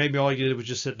really maybe all you did was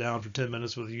just sit down for 10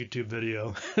 minutes with a YouTube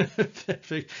video,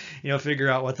 figure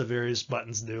out what the various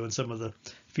buttons do and some of the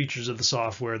features of the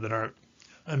software that aren't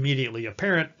immediately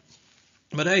apparent.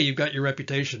 But hey, you've got your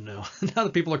reputation now. Now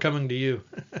the people are coming to you,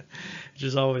 which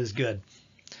is always good.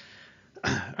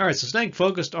 All right, so staying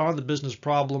focused on the business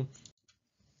problem,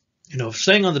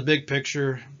 staying on the big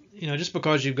picture, just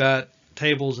because you've got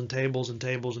tables and tables and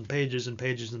tables and pages and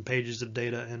pages and pages of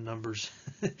data and numbers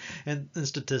and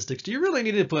statistics, do you really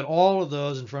need to put all of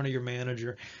those in front of your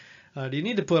manager? Do you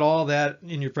need to put all that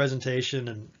in your presentation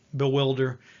and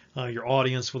bewilder your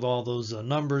audience with all those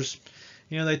numbers?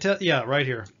 They tell, right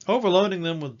here, overloading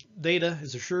them with data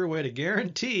is a sure way to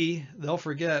guarantee they'll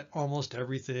forget almost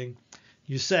everything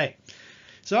you say.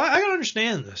 So I can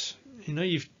understand this.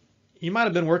 You might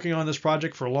have been working on this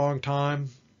project for a long time.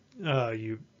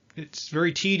 It's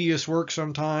very tedious work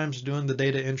sometimes, doing the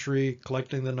data entry,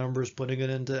 collecting the numbers, putting it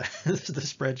into the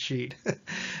spreadsheet.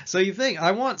 So you think,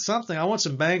 I want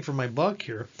some bang for my buck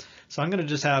here. So I'm going to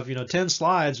just have 10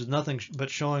 slides with nothing but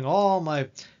showing all my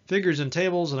figures and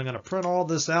tables, and I'm going to print all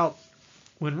this out,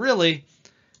 when really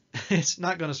it's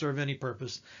not going to serve any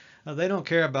purpose. They don't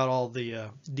care about all the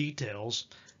details.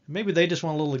 Maybe they just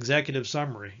want a little executive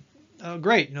summary.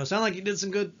 Great, sound like you did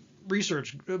some good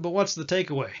research, but what's the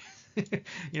takeaway?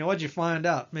 What'd you find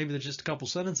out? Maybe there's just a couple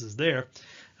sentences there.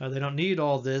 They don't need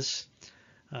all this.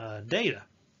 data.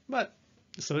 But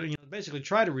so basically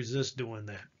try to resist doing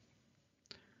that.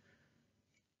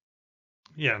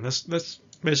 Yeah, that's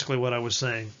basically what I was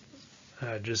saying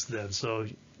just then. So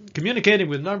communicating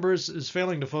with numbers is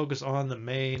failing to focus on the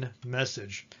main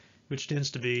message, which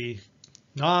tends to be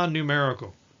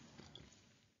non-numerical.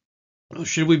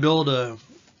 Should we build a,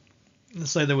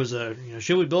 let's say there was a,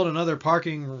 should we build another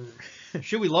parking,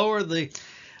 should we lower the,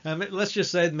 let's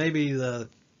just say maybe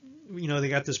they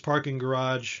got this parking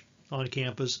garage on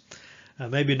campus.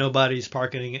 Maybe nobody's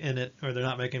parking in it, or they're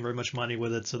not making very much money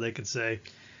with it, so they could say,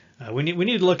 we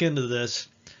need to look into this,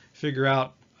 figure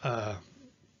out,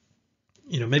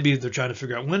 maybe they're trying to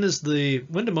figure out when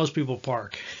do most people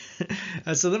park.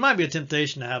 So there might be a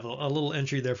temptation to have a little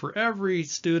entry there for every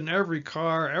student, every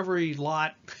car, every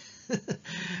lot,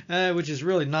 which is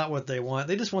really not what they want.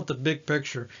 They just want the big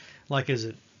picture. Like,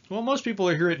 well, most people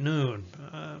are here at noon.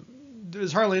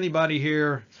 There's hardly anybody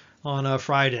here on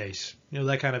Fridays.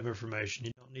 That kind of information.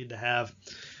 You don't need to have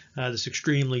this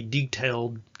extremely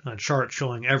detailed chart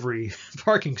showing every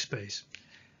parking space.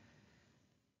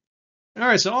 All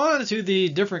right, so on to the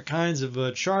different kinds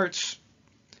of charts.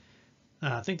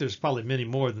 I think there's probably many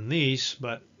more than these,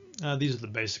 but these are the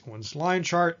basic ones. Line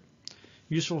chart,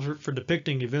 useful for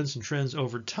depicting events and trends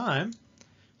over time.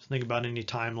 So think about any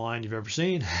timeline you've ever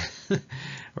seen,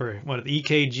 or what, the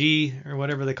EKG or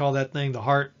whatever they call that thing, the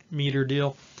heart meter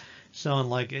deal. Showing,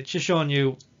 like, it's just showing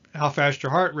you how fast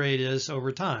your heart rate is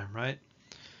over time, right?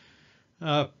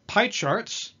 Pie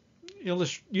charts,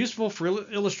 useful for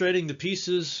illustrating the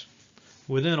pieces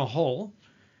within a whole.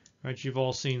 Right, you've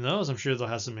all seen those. I'm sure they'll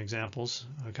have some examples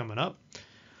coming up.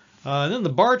 And then the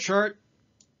bar chart,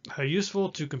 useful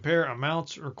to compare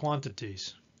amounts or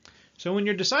quantities. So when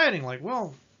you're deciding, like,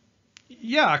 well,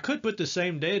 yeah, I could put the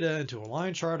same data into a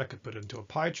line chart, I could put it into a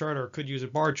pie chart, or I could use a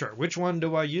bar chart. Which one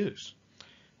do I use?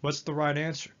 What's the right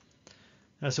answer?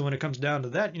 So when it comes down to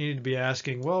that, you need to be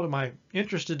asking, well, am I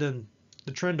interested in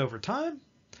the trend over time?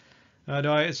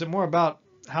 Is it more about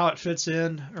how it fits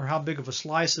in, or how big of a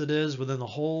slice it is within the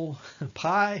whole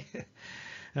pie?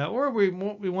 Or we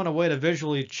want a way to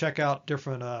visually check out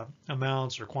different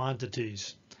amounts or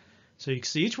quantities. So you can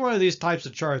see each one of these types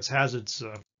of charts has it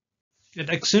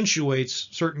accentuates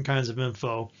certain kinds of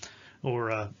info,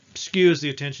 or skews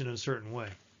the attention in a certain way.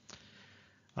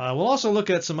 We'll also look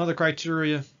at some other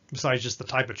criteria besides just the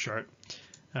type of chart.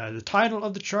 The title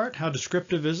of the chart, how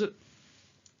descriptive is it?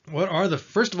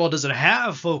 First of all, does it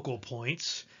have focal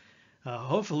points?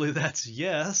 Hopefully that's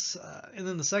yes. And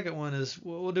then the second one is,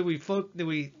 well,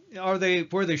 are they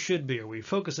where they should be? Are we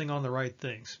focusing on the right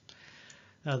things?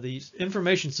 The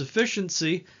information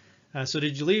sufficiency. So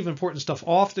did you leave important stuff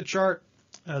off the chart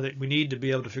that we need to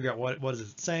be able to figure out what is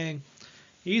it saying?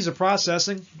 Ease of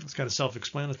processing. It's kind of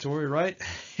self-explanatory, right?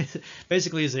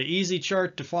 Basically, is it an easy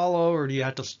chart to follow, or do you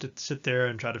have to sit there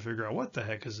and try to figure out what the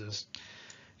heck is this?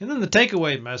 And then the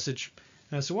takeaway message.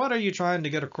 So what are you trying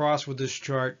to get across with this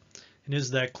chart? And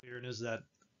is that clear, and is that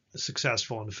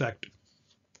successful and effective?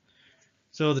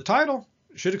 So the title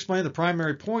should explain the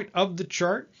primary point of the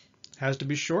chart. Has to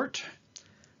be short.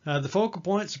 The focal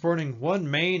point supporting one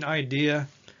main idea.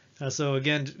 So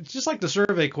again, just like the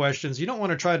survey questions, you don't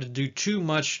want to try to do too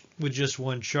much with just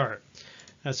one chart.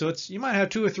 So you might have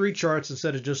 2 or 3 charts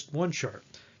instead of just one chart,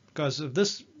 because of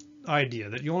this idea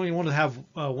that you only want to have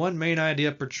one main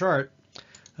idea per chart.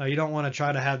 You don't want to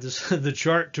try to have the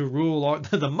chart to rule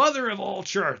the mother of all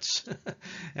charts.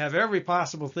 Have every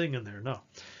possible thing in there. No,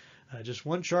 just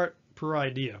one chart per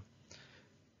idea.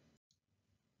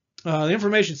 The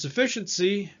information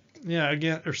sufficiency,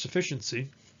 sufficiency.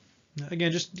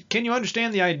 Again, just can you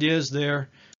understand the ideas there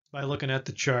by looking at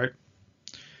the chart?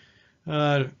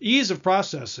 Ease of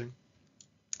processing.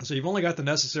 So you've only got the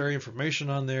necessary information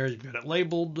on there. You've got it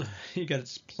labeled. You got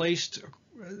it placed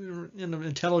in an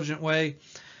intelligent way.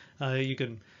 You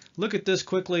can look at this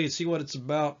quickly and see what it's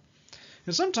about.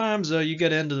 And sometimes when you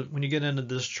get into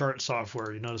this chart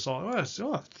software, you notice it's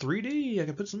 3D. I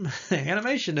can put some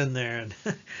animation in there, and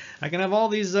I can have all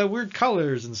these weird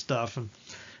colors and stuff, and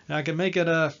I can make it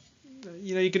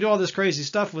you can do all this crazy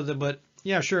stuff with it. But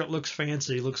yeah, sure, it looks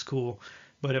fancy, it looks cool,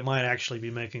 but it might actually be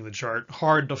making the chart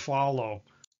hard to follow.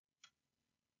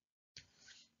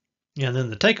 And then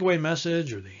the takeaway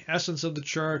message, or the essence of the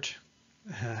chart,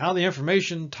 how the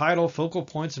information, title, focal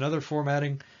points, and other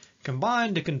formatting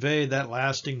combine to convey that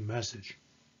lasting message.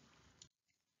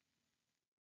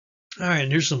 All right,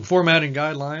 and here's some formatting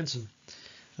guidelines,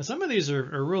 and some of these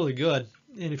are really good.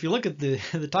 And if you look at the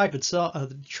type itself,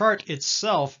 the chart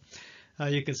itself,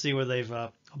 you can see where they've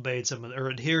obeyed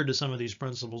or adhered to some of these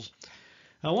principles.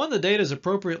 When the data is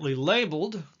appropriately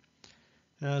labeled,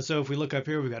 So if we look up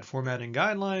here, we've got formatting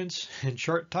guidelines and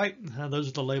chart type. Those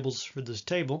are the labels for this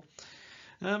table.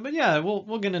 But yeah,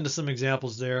 we'll get into some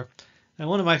examples there. And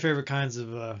one of my favorite kinds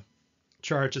of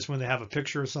charts is when they have a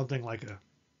picture of something like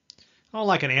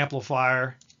like an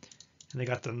amplifier, and they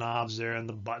got the knobs there and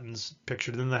the buttons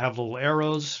pictured. Then they have little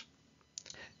arrows,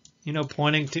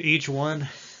 pointing to each one.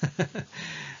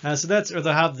 So or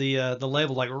they'll have the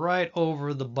label like right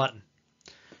over the button.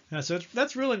 So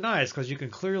that's really nice because you can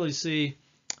clearly see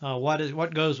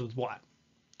what goes with what.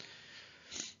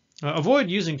 Avoid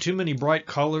using too many bright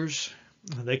colors.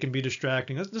 They can be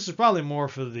distracting. This is probably more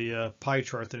for the pie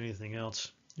chart than anything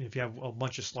else. If you have a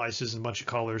bunch of slices and a bunch of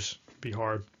colors, it'd be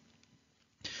hard.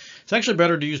 It's actually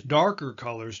better to use darker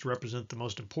colors to represent the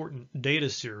most important data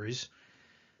series.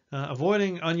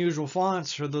 Avoiding unusual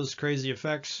fonts for those crazy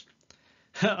effects.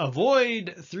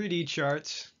 Avoid 3D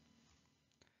charts.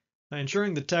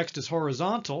 Ensuring the text is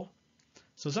horizontal.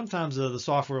 So sometimes the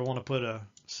software will want to put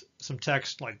some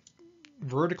text like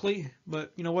vertically,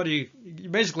 but you're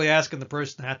basically asking the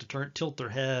person to have to tilt their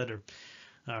head or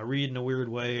read in a weird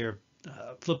way or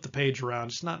flip the page around.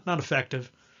 It's not effective.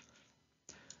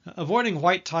 Avoiding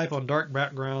white type on dark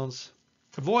backgrounds.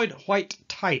 Avoid white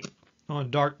type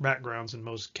on dark backgrounds in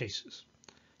most cases.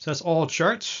 So that's all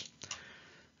charts.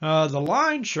 The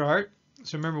line chart,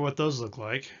 so remember what those look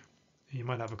like. You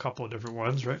might have a couple of different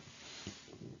ones, right?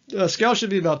 Scale should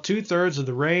be about 2/3 of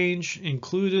the range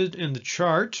included in the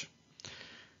chart.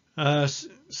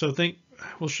 So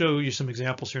we'll show you some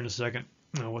examples here in a second,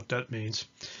 what that means.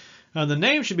 The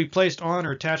name should be placed on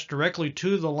or attached directly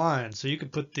to the line. So you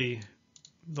could put the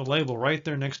label right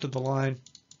there next to the line.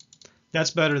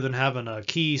 That's better than having a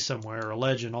key somewhere or a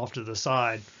legend off to the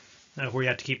side where you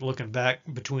have to keep looking back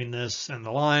between this and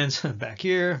the lines. Back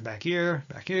here, back here,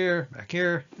 back here, back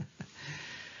here.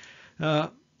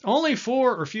 Only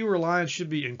 4 or fewer lines should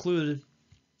be included.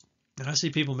 And I see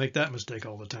people make that mistake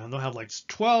all the time. They'll have like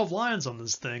 12 lines on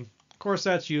this thing. Of course,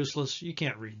 that's useless. You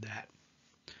can't read that.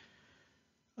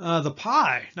 The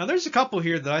pie. Now, there's a couple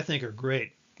here that I think are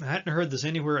great. I hadn't heard this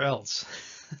anywhere else.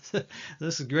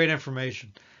 This is great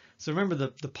information. So remember,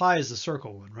 the pie is the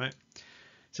circle one, right?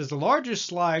 It says the largest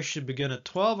slice should begin at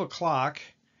 12 o'clock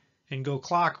and go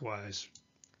clockwise.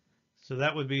 So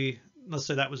that would be, let's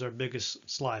say that was our biggest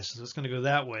slice. So it's going to go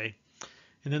that way.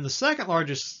 And then the second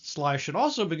largest slice should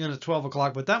also begin at 12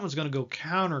 o'clock, but that one's going to go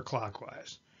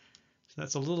counterclockwise. So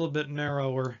that's a little bit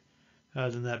narrower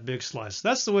than that big slice. So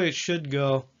that's the way it should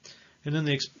go. And then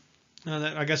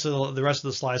I guess the rest of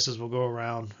the slices will go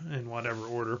around in whatever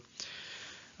order.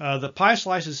 The pie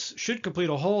slices should complete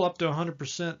a whole up to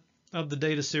 100% of the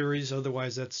data series.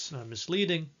 Otherwise, that's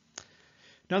misleading.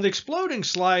 Now, the exploding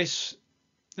slice,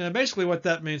 basically what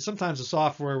that means, sometimes the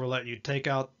software will let you take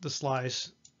out the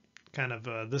slice, kind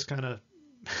of this kind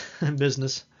of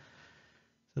business.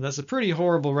 So that's a pretty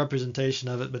horrible representation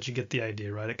of it, but you get the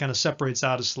idea, right? It kind of separates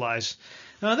out a slice.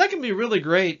 That can be really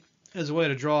great as a way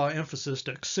to draw emphasis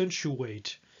to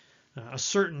accentuate a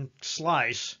certain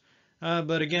slice.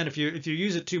 But again, if you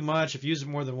use it too much, if you use it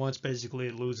more than once, basically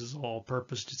it loses all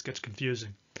purpose. It just gets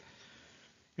confusing.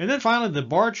 And then finally, the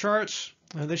bar charts.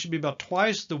 They should be about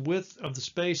twice the width of the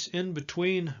space in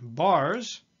between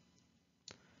bars.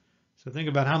 So think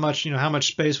about how much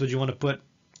space would you want to put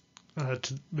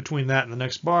between that and the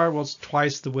next bar? Well, it's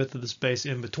twice the width of the space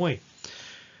in between.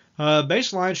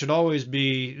 Baseline should always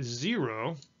be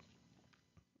 0.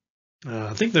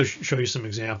 I think they'll show you some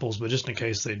examples, but just in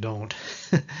case they don't,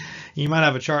 you might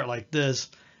have a chart like this,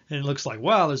 and it looks like,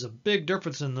 wow, there's a big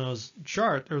difference in those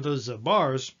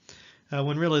bars,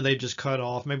 when really they just cut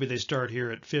off. Maybe they start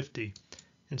here at 50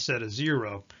 instead of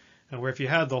 0, and where if you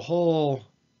had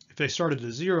if they started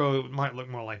at 0, it might look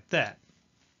more like that.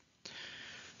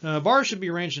 Bars should be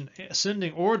arranged in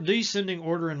ascending or descending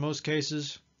order in most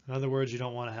cases. In other words, you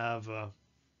don't want to have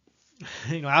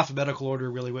alphabetical order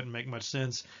really wouldn't make much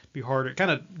sense. It'd be harder. It kind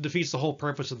of defeats the whole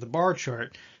purpose of the bar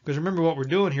chart, because remember what we're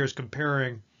doing here is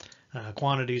comparing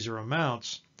quantities or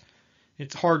amounts.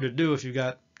 It's hard to do if you've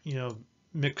got a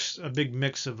big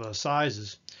mix of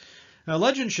sizes.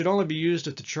 Legend should only be used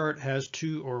if the chart has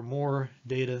 2 or more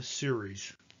data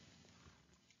series.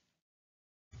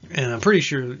 And I'm pretty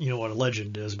sure you know what a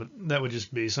legend is, but that would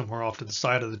just be somewhere off to the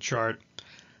side of the chart.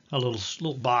 A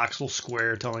little box, little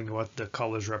square telling you what the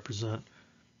colors represent.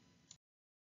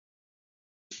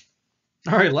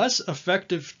 All right, less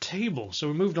effective table. So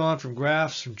we moved on from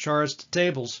graphs, from charts to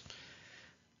tables.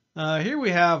 Here we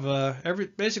have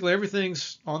basically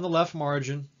everything's on the left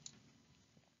margin.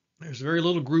 There's very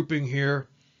little grouping here.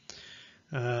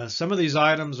 Some of these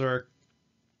items are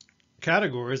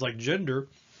categories like gender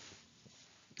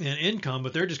and income,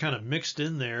 but they're just kind of mixed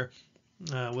in there.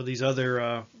 with these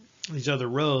other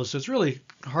rows. So it's really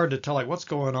hard to tell like what's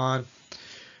going on.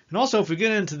 And also, if we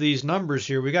get into these numbers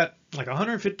here, we got like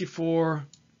 154,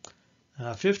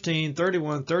 15,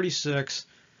 31, 36.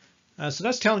 So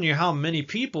that's telling you how many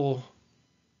people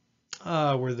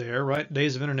were there, right?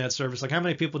 Days of internet service. Like how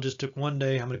many people just took 1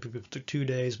 day, how many people took 2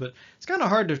 days. But it's kind of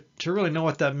hard to really know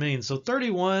what that means. So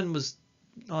 31 was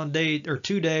on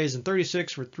 2 days, and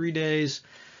 36 were 3 days.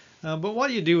 But what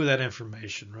do you do with that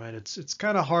information, right? It's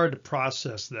kind of hard to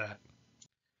process that.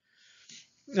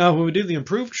 Now, when we do the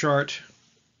improved chart,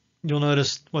 you'll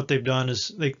notice what they've done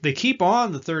is they keep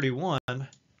on the 31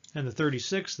 and the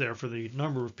 36 there for the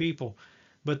number of people,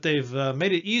 but they've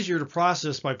made it easier to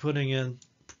process by putting in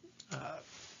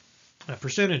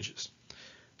percentages.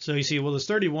 So you see, well, there's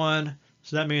 31,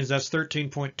 so that means that's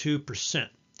 13.2%.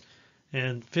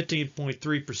 And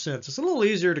 15.3%. So it's a little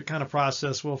easier to kind of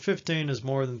process. Well, 15 is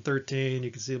more than 13.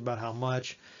 You can see about how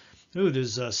much. Ooh,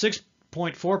 there's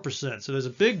 6.4%. So there's a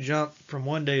big jump from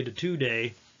 1 day to 2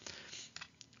 day.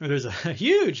 There's a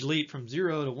huge leap from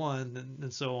 0 to 1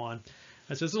 and so on.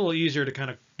 And so it's a little easier to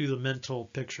kind of do the mental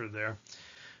picture there.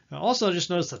 Also, just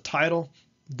notice the title,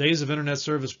 days of internet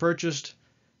service purchased.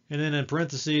 And then in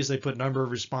parentheses, they put number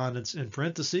of respondents in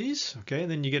parentheses. Okay,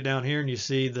 and then you get down here and you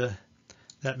see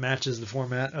that matches the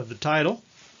format of the title.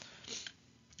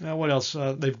 Now, what else?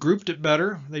 They've grouped it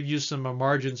better. They've used some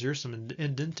margins here, some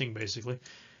indenting basically.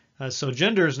 So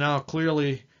gender is now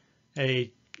clearly a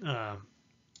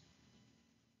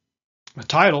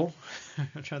title.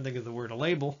 I'm trying to think of the word, a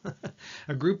label,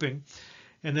 a grouping.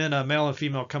 And then male and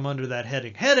female come under that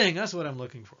heading. Heading, that's what I'm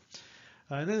looking for.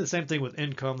 And then the same thing with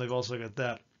income. They've also got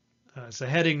that. It's a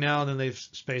heading now, and then they've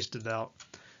spaced it out.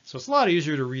 So it's a lot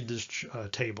easier to read this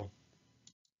table.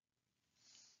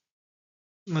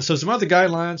 So some other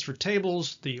guidelines for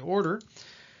tables, the order.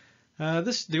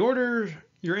 Order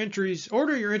your entries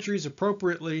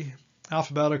appropriately,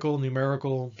 alphabetical,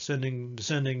 numerical, ascending,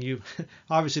 descending.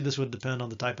 Obviously this would depend on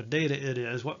the type of data it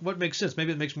is. What makes sense?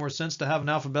 Maybe it makes more sense to have an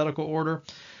alphabetical order.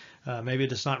 Maybe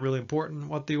it's not really important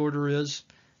what the order is,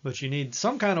 but you need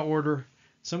some kind of order,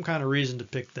 some kind of reason to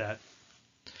pick that.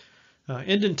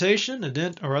 Indentation,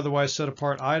 indent or otherwise set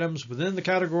apart items within the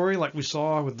category, like we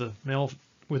saw with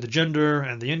the gender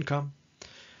and the income.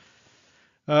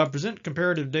 Present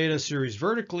comparative data series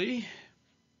vertically.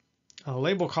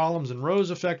 Label columns and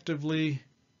rows effectively.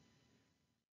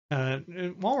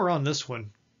 And while we're on this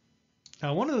one,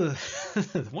 one of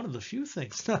the few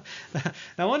things,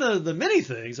 now one of the many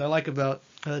things I like about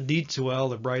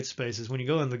D2L or Brightspace is when you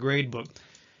go in the grade book.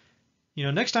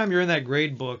 Next time you're in that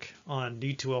grade book on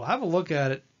D2L, have a look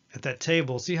at it, at that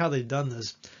table, see how they've done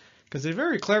this, because they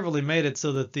very cleverly made it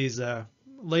so that these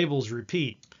labels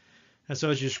repeat. And so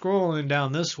as you're scrolling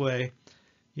down this way,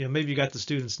 maybe you got the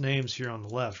students' names here on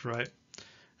the left, right?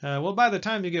 Well, by the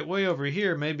time you get way over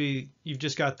here, maybe you've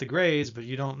just got the grades, but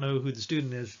you don't know who the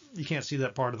student is. You can't see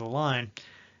that part of the line.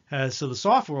 So the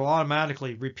software will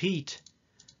automatically repeat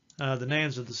the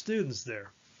names of the students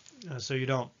there, so you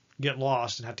don't get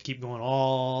lost and have to keep going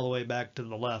all the way back to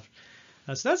the left.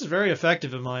 So that's very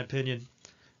effective in my opinion.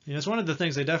 It's one of the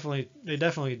things they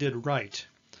definitely did right.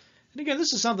 And again,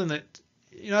 this is something that,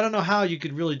 I don't know how you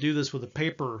could really do this with a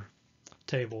paper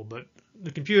table, but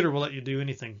the computer will let you do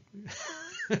anything.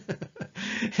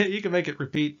 You can make it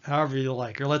repeat however you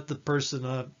like, or let the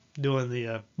person doing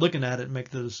the looking at it make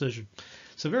the decision.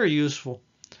 So very useful.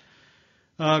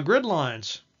 Grid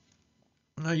lines.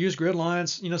 I use grid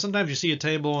lines. Sometimes you see a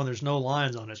table and there's no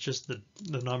lines on it. It's just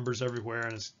the numbers everywhere,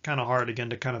 and it's kind of hard again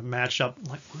to kind of match up.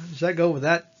 Like, does that go with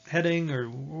that heading, or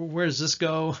where does this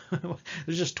go?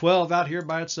 There's just 12 out here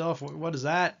by itself. What is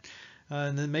that?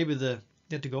 And then maybe you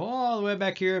have to go all the way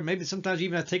back here. Maybe sometimes you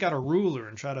even have to take out a ruler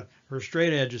and or a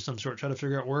straight edge of some sort, try to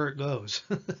figure out where it goes.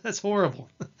 That's horrible.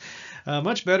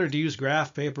 Much better to use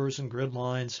graph papers and grid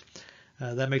lines.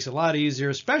 That makes it a lot easier,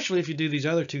 especially if you do these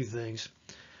other two things.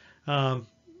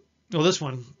 This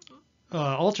one,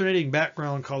 alternating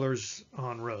background colors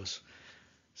on rows.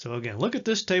 So again, look at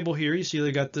this table here. You see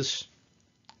they got this,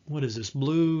 what is this,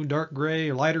 blue, dark gray,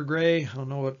 or lighter gray? I don't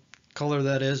know what color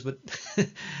that is, but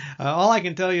all I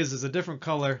can tell you is there's a different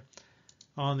color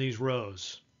on these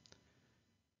rows.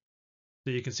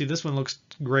 So you can see this one looks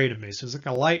gray to me. So it's like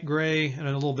a light gray and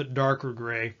a little bit darker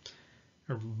gray,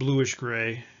 or bluish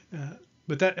gray.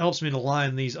 But that helps me to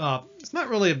line these up. It's not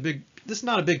really this is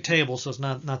not a big table, so it's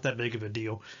not that big of a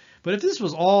deal. But if this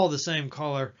was all the same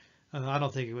color, I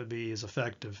don't think it would be as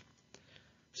effective.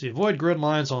 So you avoid grid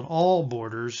lines on all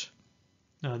borders.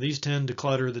 These tend to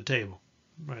clutter the table.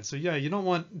 Right, so yeah, you don't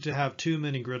want to have too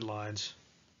many grid lines.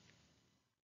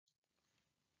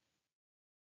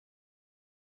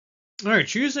 All right,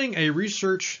 choosing a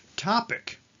research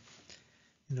topic.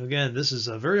 Again, this is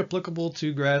very applicable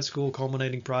to grad school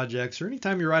culminating projects or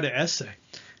anytime you write an essay.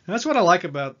 And that's what I like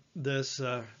about this.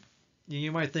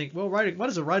 You might think, well, what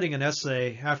does writing an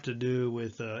essay have to do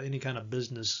with any kind of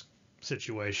business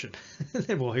situation?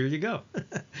 Well, here you go.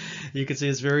 You can see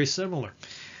it's very similar.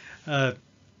 So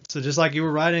just like you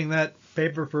were writing that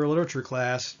paper for a literature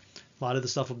class, a lot of the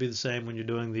stuff will be the same when you're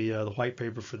doing the white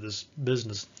paper for this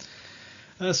business.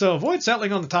 So avoid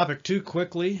settling on the topic too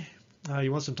quickly.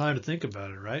 You want some time to think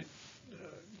about it, right?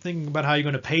 Thinking about how you're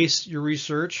going to pace your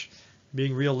research,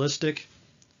 being realistic.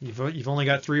 You've only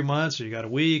got 3 months, or you got a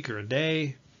week or a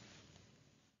day.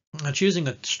 Choosing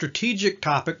a strategic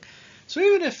topic. So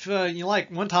even if you like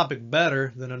one topic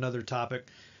better than another topic,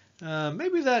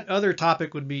 maybe that other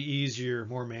topic would be easier,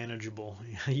 more manageable.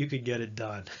 You could get it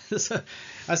done.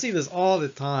 I see this all the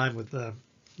time with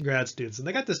grad students, and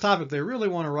they got this topic they really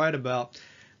want to write about,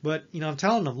 but I'm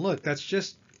telling them, look,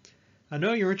 I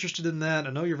know you're interested in that.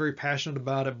 I know you're very passionate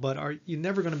about it, but are you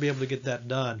never going to be able to get that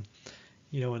done,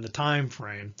 in the time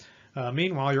frame?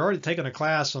 Meanwhile, you're already taking a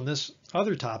class on this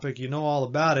other topic. You know all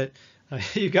about it.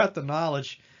 You got the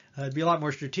knowledge. It'd be a lot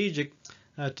more strategic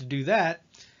to do that,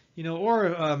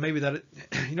 or maybe that,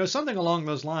 something along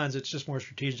those lines. It's just more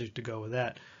strategic to go with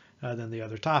that than the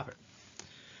other topic.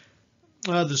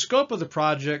 The scope of the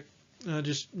project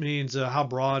just means how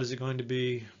broad is it going to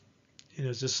be?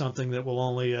 Is this something that will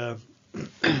only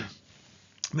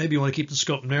maybe you want to keep the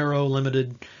scope narrow,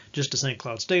 limited just to St.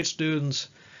 Cloud State students.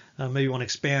 Maybe you want to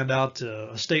expand out to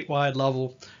a statewide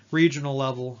level, regional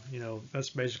level.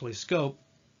 That's basically scope.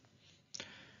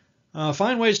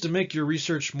 Find ways to make your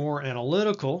research more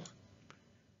analytical.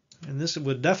 And this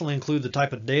would definitely include the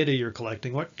type of data you're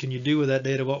collecting. What can you do with that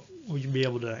data? What will you be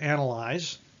able to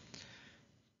analyze?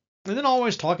 And then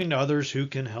always talking to others who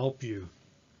can help you.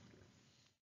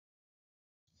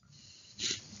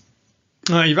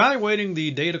 Evaluating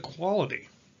the data quality.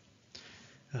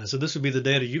 So this would be the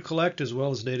data you collect as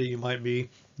well as data you might be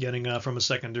getting from a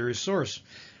secondary source.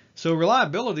 So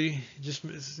reliability just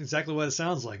is exactly what it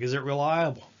sounds like. Is it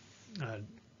reliable?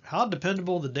 How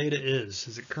dependable the data is.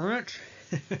 Is it current?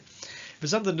 If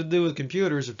it's something to do with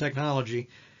computers or technology,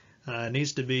 it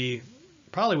needs to be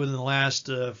probably within the last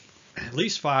at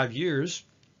least 5 years.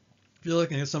 If you're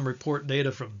looking at some report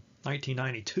data from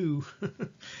 1992,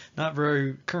 not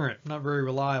very current, not very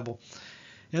reliable.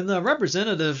 And the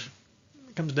representative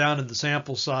comes down to the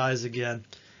sample size again.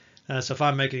 So if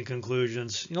I'm making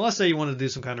conclusions, let's say you want to do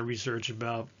some kind of research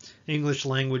about English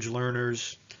language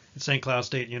learners at St. Cloud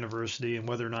State University and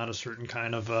whether or not a certain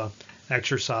kind of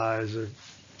exercise or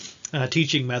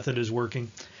teaching method is working.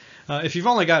 If you've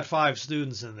only got 5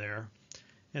 students in there,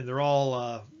 and they're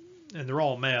all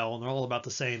male, and they're all about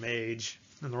the same age,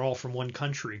 and they're all from one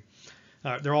country,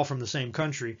 they're all from the same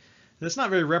country, that's not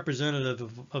very representative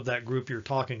of that group you're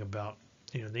talking about,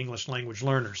 the English language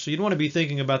learners. So you'd want to be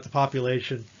thinking about the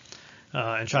population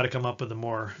and try to come up with a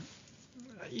more,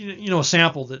 a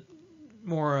sample that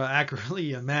more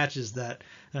accurately matches that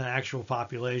actual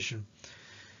population.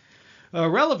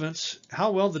 Relevance,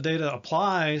 how well the data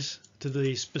applies to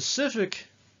the specific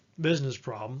business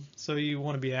problem. So you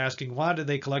want to be asking, why did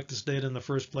they collect this data in the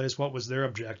first place? What was their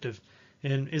objective?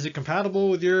 And is it compatible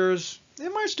with yours?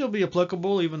 It might still be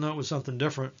applicable, even though it was something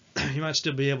different. You might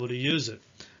still be able to use it.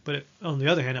 But on the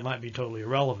other hand, it might be totally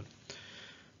irrelevant.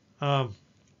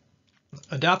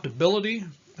 Adaptability,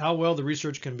 how well the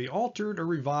research can be altered or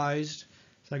revised.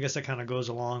 So I guess that kind of goes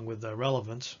along with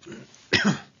relevance.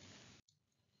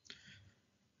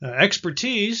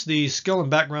 Expertise, the skill and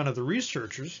background of the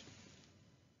researchers.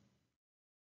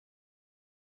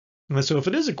 And so if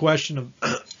it is a question of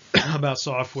about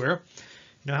software,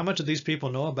 how much of these people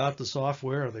know about the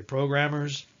software? Are they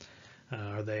programmers?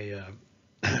 Do they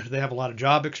have a lot of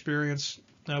job experience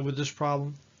with this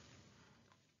problem?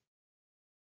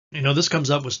 This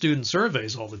comes up with student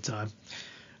surveys all the time.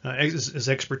 Is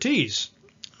expertise.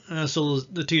 So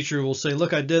the teacher will say,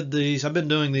 look, I've been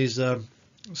doing these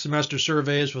semester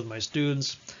surveys with my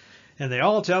students, and they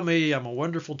all tell me I'm a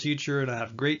wonderful teacher and I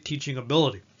have great teaching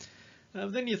ability.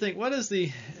 Then you think, what is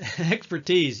the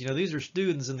expertise? These are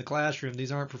students in the classroom.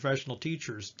 These aren't professional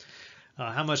teachers.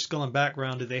 How much skill and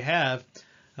background do they have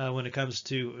when it comes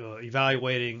to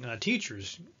evaluating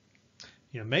teachers?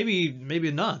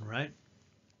 Maybe none, right?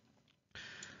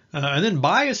 And then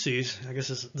biases. I guess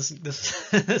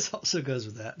this also goes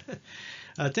with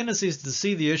that. Tendencies to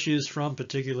see the issues from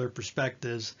particular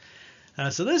perspectives.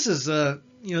 So this is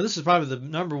probably the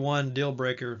 #1 deal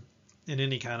breaker in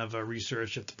any kind of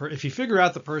research. If you figure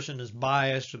out the person is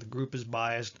biased or the group is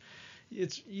biased,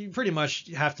 you pretty much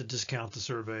have to discount the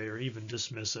survey or even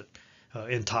dismiss it.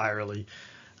 entirely.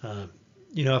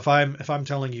 If I'm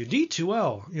telling you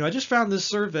D2L, I just found this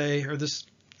survey or this,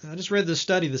 I just read this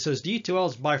study that says D2L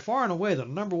is by far and away the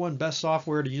 #1 best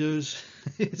software to use.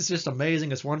 It's just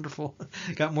amazing. It's wonderful.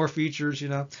 Got more features,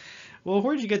 Well,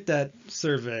 where'd you get that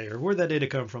survey, or where'd that data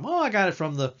come from? Oh, I got it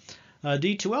from the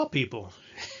D2L people.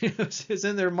 It's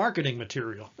in their marketing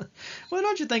material. Well,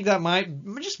 don't you think that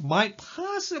might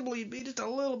possibly be just a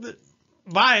little bit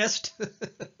biased?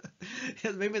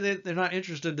 Maybe they're not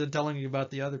interested in telling you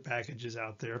about the other packages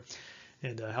out there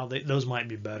and how those might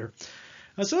be better.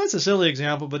 So that's a silly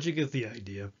example, but you get the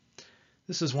idea.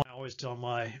 This is why I always tell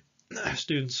my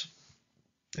students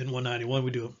in 191,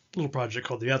 we do a little project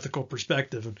called the Ethical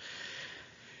Perspective. And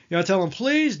I tell them,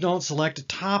 please don't select a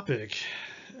topic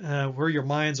where your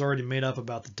mind's already made up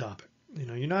about the topic.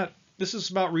 This is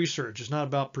about research. It's not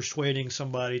about persuading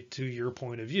somebody to your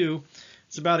point of view.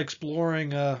 It's about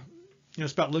exploring,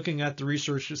 it's about looking at the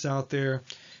research that's out there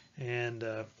and,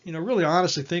 really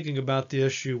honestly thinking about the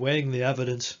issue, weighing the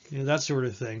evidence, that sort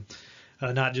of thing.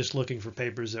 Not just looking for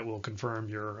papers that will confirm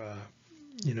your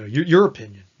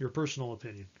opinion, your personal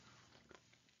opinion.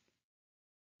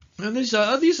 And these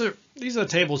are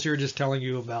tables here just telling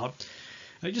you about,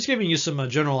 just giving you some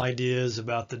general ideas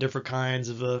about the different kinds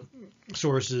of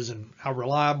sources and how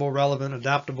reliable, relevant,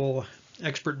 adaptable,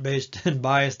 expert-based, and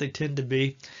biased they tend to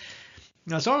be.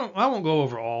 Now, so I won't go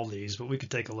over all these, but we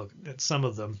could take a look at some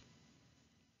of them.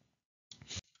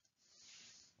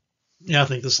 Yeah, I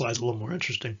think this slide's a little more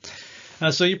interesting.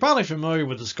 So you're probably familiar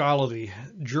with the scholarly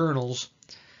journals.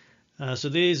 So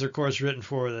these are, of course, written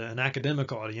for an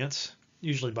academic audience,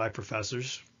 usually by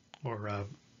professors or at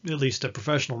least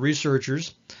professional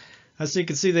researchers. So you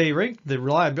can see they rank the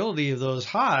reliability of those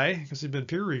high because they've been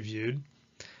peer-reviewed.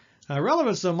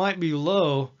 Relevance, though, might be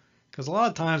low because a lot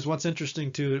of times what's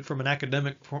interesting to it from an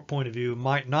academic point of view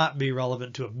might not be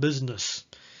relevant to a business,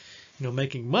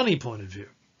 making money point of view.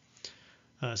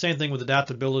 Same thing with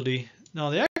adaptability. Now,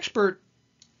 the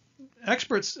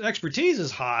expertise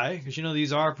is high because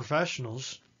these are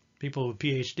professionals, people with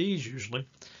PhDs usually.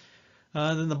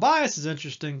 Then the bias is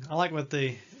interesting. I like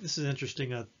this is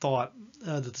interesting thought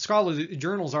that the scholarly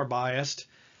journals are biased,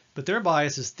 but their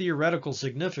bias is theoretical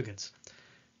significance.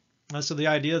 So the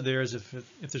idea there is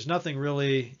if there's nothing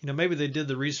really, maybe they did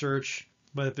the research,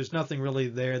 but if there's nothing really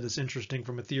there that's interesting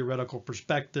from a theoretical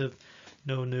perspective,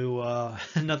 no new,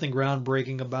 nothing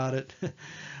groundbreaking about it,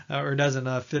 or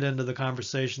doesn't fit into the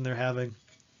conversation they're having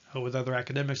with other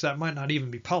academics, that might not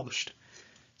even be published.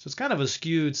 So it's kind of a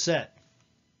skewed set.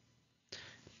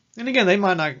 And again, they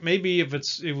might not, maybe if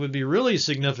it would be really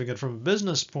significant from a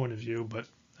business point of view, but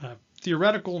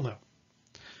theoretical, no.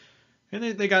 And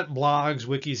they got blogs,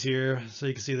 wikis here, so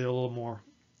you can see they're a little more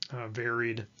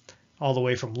varied, all the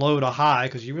way from low to high,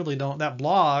 because you really don't, that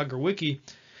blog or wiki,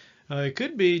 it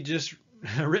could be just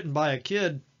written by a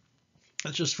kid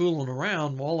that's just fooling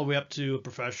around, all the way up to a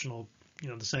professional,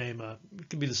 the same, it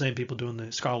could be the same people doing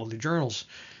the scholarly journals.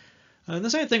 And the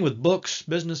same thing with books,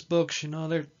 business books,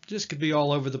 they just could be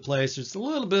all over the place. It's a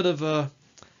little bit of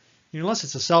unless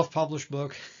it's a self-published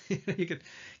book, you could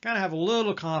kind of have a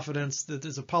little confidence that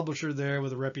there's a publisher there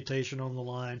with a reputation on the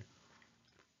line.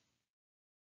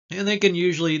 And they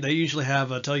usually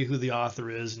have tell you who the author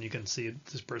is, and you can see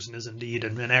this person is indeed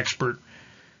an expert.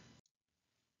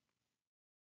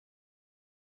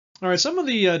 All right, some of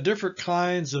the different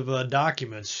kinds of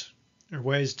documents or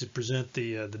ways to present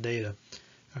the data,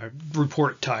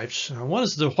 report types. One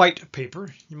is the white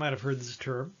paper. You might have heard this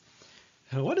term.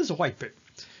 What is a white paper?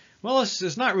 Well,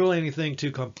 it's not really anything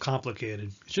too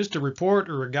complicated. It's just a report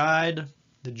or a guide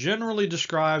that generally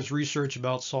describes research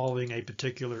about solving a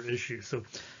particular issue. So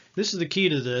this is the key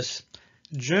to this.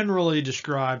 Generally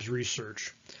describes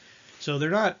research. So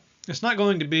it's not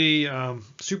going to be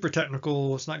super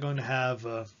technical. It's not going to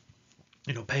have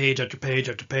page after page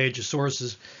after page of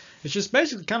sources. It's just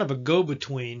basically kind of a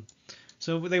go-between.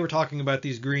 So they were talking about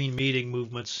these green meeting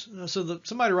movements. So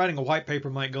somebody writing a white paper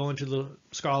might go into the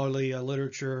scholarly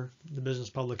literature, the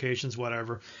business publications,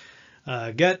 whatever,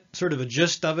 get sort of a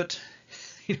gist of it.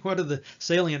 What are the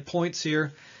salient points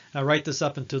here? Write this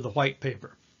up into the white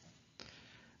paper.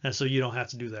 And so you don't have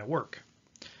to do that work.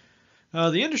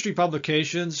 The industry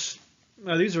publications,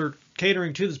 these are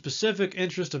catering to the specific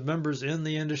interest of members in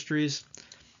the industries.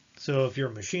 So if you're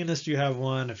a machinist, you have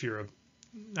one. If you're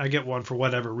I get one for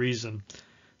whatever reason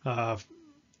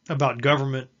about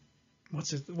government.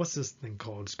 What's this thing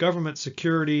called? It's government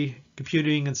security,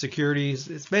 computing and securities.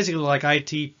 It's basically like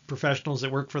IT professionals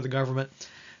that work for the government.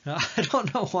 I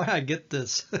don't know why I get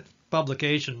this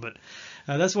publication, but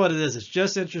that's what it is. It's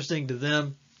just interesting to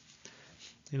them.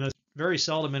 It's very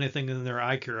seldom anything in there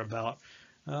I care about.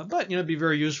 but it'd be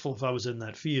very useful if I was in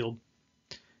that field.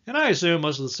 And I assume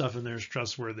most of the stuff in there is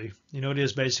trustworthy. It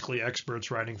is basically experts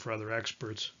writing for other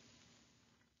experts.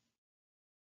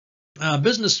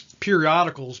 Business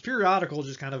periodicals. Periodical is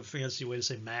just kind of a fancy way to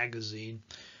say magazine.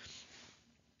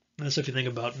 That's if you think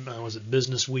about, was it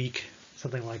Business Week,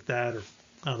 something like that, or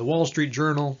the Wall Street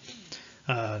Journal,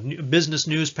 business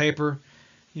newspaper.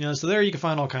 So there you can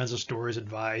find all kinds of stories,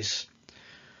 advice.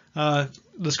 The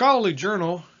scholarly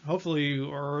journal, hopefully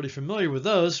you are already familiar with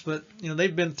those, but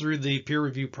they've been through the peer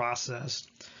review process.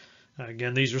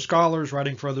 Again, these are scholars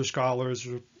writing for other scholars,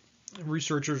 or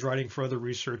researchers writing for other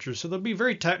researchers. So they'll be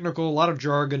very technical, a lot of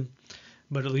jargon,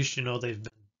 but at least they've been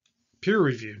peer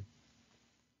reviewed.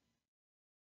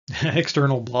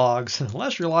 External blogs,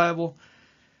 less reliable.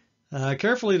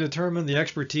 Carefully determine the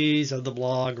expertise of the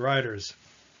blog writers.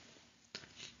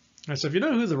 All right, so if you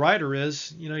know who the writer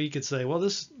is, you could say, well, a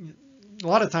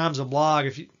lot of times a blog,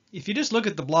 if you just look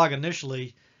at the blog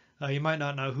initially, you might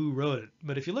not know who wrote it.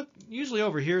 But if you look usually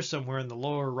over here somewhere in the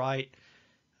lower right,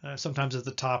 sometimes at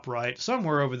the top right,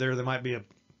 somewhere over there might be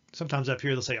sometimes up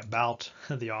here they'll say about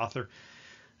the author.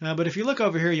 But if you look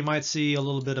over here, you might see a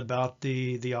little bit about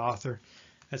the author.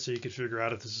 That's so you can figure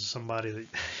out if this is somebody that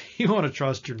you want to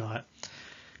trust or not.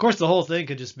 Of course, the whole thing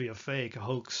could just be a fake, a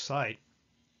hoax site.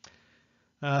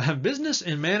 Business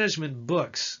and management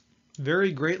books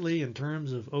vary greatly in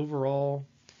terms of overall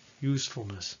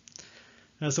usefulness.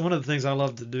 So one of the things I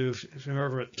love to do, if you're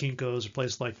ever at Kinko's or a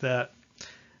place like that,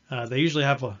 they usually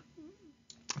have I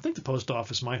think the post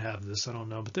office might have this, I don't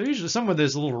know, but there's a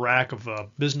little rack of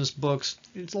business books.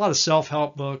 It's a lot of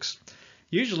self-help books.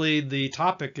 Usually the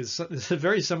topic is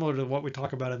very similar to what we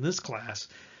talk about in this class.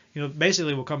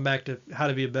 Basically we'll come back to how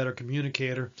to be a better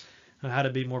communicator, how to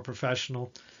be more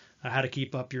professional, how to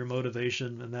keep up your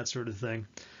motivation and that sort of thing.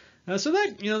 So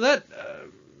that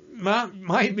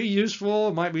might be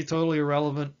useful, might be totally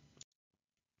irrelevant.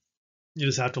 You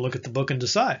just have to look at the book and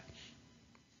decide.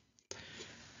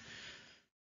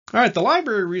 All right, the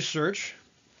library research.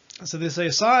 So they say,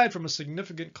 aside from a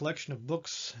significant collection of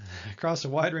books across a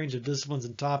wide range of disciplines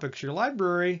and topics, your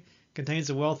library contains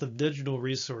a wealth of digital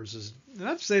resources. And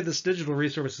I'd say this digital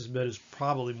resources bit is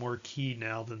probably more key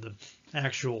now than the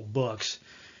actual books.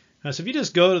 So if you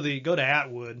just go to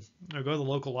Atwood or go to the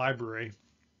local library,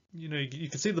 you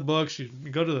can see the books. You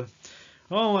go to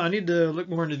I need to look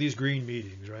more into these green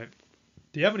meetings, right?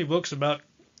 Do you have any books about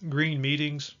green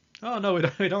meetings? Oh, no,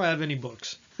 we don't have any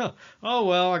books. Oh,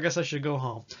 well, I guess I should go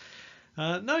home.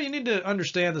 No, you need to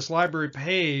understand this library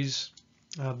pays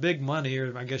big money,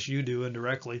 or I guess you do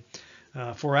indirectly,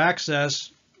 for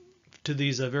access to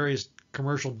these various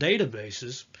commercial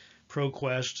databases,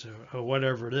 ProQuest or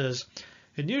whatever it is.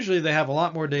 And usually they have a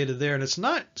lot more data there, and it's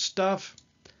not stuff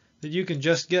that you can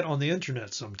just get on the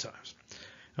internet sometimes.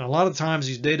 And a lot of times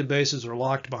these databases are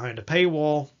locked behind a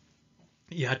paywall.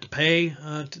 You have to pay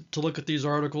to look at these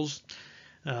articles,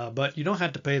 but you don't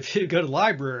have to pay if you go to the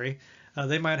library.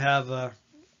 They might have a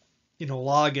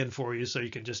login for you, so you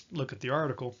can just look at the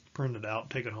article, print it out,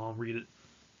 take it home, read it,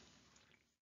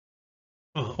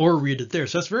 or read it there.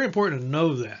 So it's very important to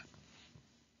know that.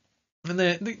 And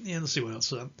then let's see what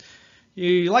else.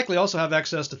 You likely also have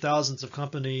access to thousands of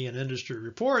company and industry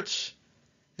reports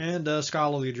and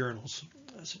scholarly journals.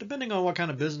 So depending on what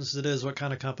kind of business it is, what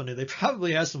kind of company, they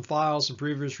probably have some files, some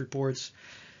previous reports.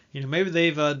 Maybe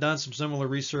they've done some similar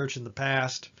research in the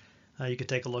past. You could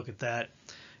take a look at that.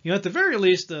 At the very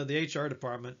least, the HR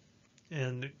department,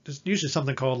 and there's usually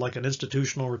something called like an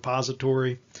institutional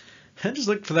repository. And just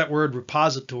look for that word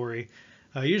repository.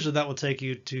 Usually that will take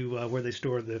you to where they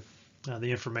store the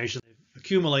information they've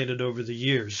accumulated over the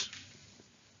years.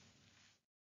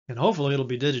 And hopefully it'll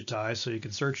be digitized so you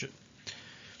can search it.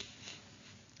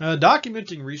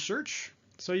 Documenting research.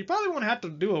 So you probably won't have to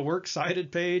do a works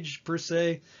cited page per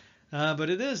se, but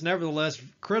it is nevertheless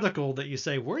critical that you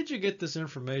say, where'd you get this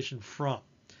information from?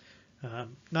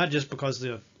 Not just because of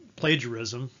the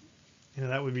plagiarism,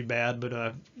 that would be bad,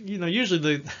 but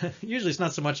usually it's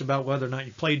not so much about whether or not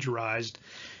you plagiarized,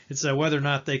 it's whether or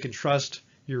not they can trust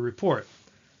your report.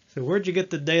 So where'd you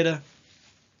get the data?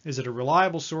 Is it a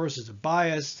reliable source? Is it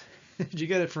biased? Did you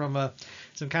get it from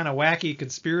some kind of wacky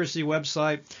conspiracy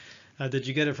website? Did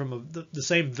you get it from the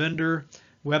same vendor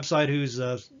website who's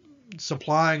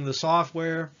supplying the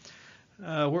software?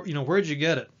 Where'd you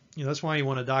get it? That's why you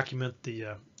want to document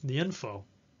the info.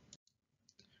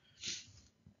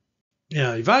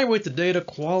 Yeah, evaluate the data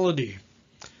quality.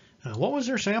 What was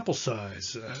their sample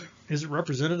size? Is it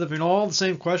representative? All the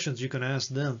same questions you can ask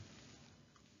them.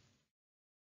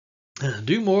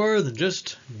 Do more than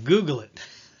just Google it.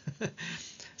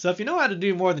 So if you know how to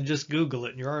do more than just Google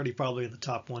it, you're already probably in the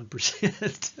top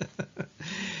 1%.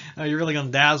 You're really going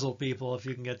to dazzle people if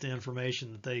you can get the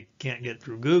information that they can't get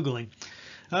through Googling.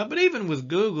 But even with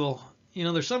Google,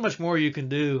 there's so much more you can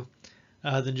do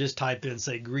than just type in,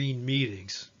 say, green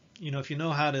meetings. If you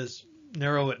know how to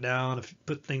narrow it down, if you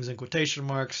put things in quotation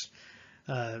marks,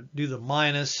 do the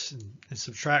minus and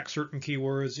subtract certain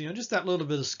keywords, just that little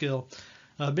bit of skill.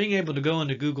 Being able to go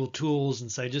into Google Tools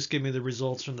and say, just give me the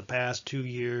results from the past 2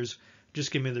 years, just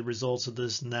give me the results of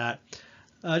this and that.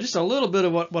 Just a little bit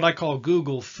of what I call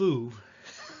Google foo.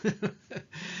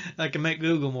 That can make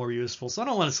Google more useful. So I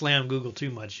don't want to slam Google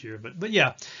too much here, but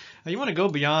yeah, you want to go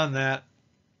beyond that.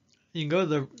 You can go to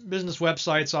the business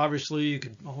websites. Obviously, you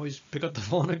can always pick up the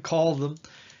phone and call them.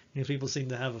 People seem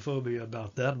to have a phobia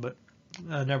about that, but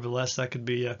nevertheless, that could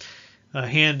be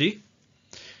handy.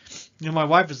 My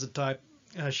wife is the type.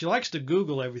 She likes to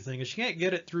Google everything. If she can't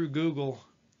get it through Google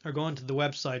or going to the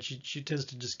website, she tends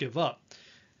to just give up.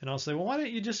 And I'll say, well, why don't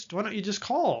you just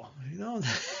call?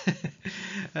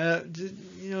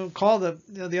 Call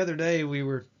the other day we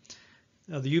were.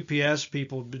 The UPS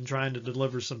people have been trying to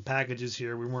deliver some packages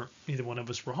here. Neither one of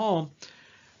us were home.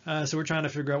 So we're trying to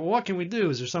figure out, well, what can we do?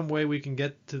 Is there some way we can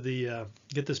get to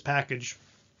get this package,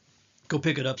 go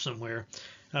pick it up somewhere?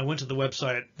 I went to the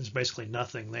website. There's basically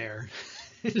nothing there.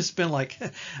 It's been like,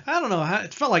 I don't know,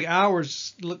 it felt like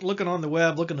hours looking on the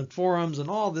web, looking at forums and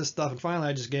all this stuff. And finally,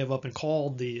 I just gave up and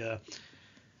called the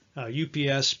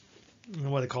UPS,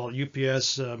 what they call it,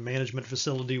 UPS management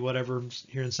facility, whatever,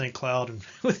 here in St. Cloud. And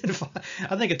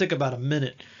I think it took about a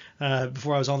minute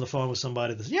before I was on the phone with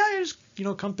somebody that said, yeah, just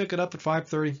come pick it up at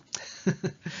 5:30.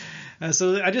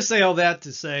 So I just say all that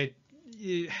to say,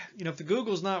 if the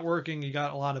Google's not working, you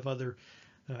got a lot of other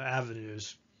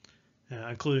avenues,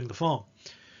 including the phone.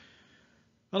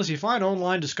 Well, so you find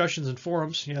online discussions and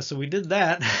forums. Yeah, so we did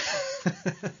that.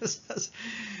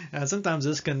 Sometimes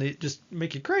this can just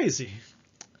make you crazy.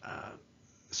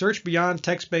 Search beyond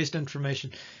text-based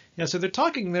information. Yeah, so they're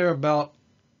talking there about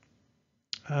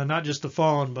not just the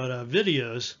phone, but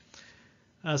videos.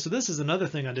 So this is another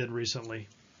thing I did recently.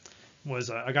 Was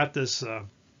I got this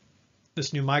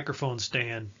new microphone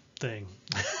stand thing,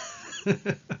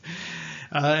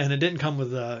 and it didn't come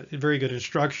with very good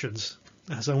instructions.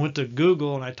 So I went to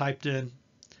Google and I typed in,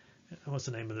 what's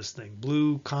the name of this thing?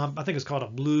 I think it's called a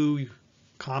blue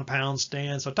compound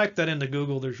stand. So I typed that into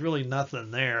Google. There's really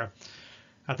nothing there.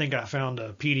 I think I found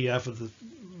a PDF of the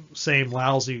same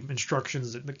lousy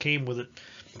instructions that came with it.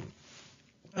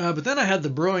 But then I had the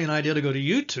brilliant idea to go to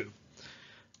YouTube.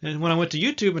 And when I went to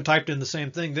YouTube and typed in the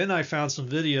same thing, then I found some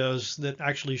videos that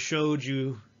actually showed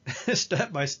you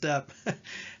step by step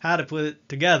how to put it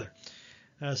together.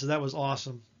 So that was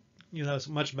awesome. It's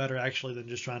much better actually than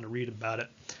just trying to read about it.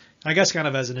 I guess kind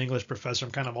of as an English professor,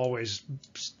 I'm kind of always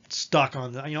stuck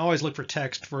on that. I always look for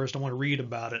text first. I want to read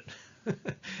about it.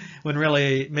 When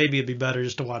really, maybe it'd be better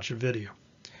just to watch a video.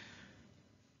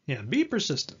 Yeah, be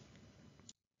persistent.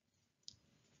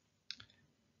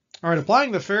 All right,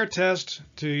 applying the FAIR test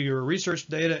to your research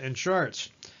data and charts.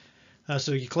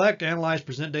 So you collect, analyze,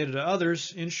 present data to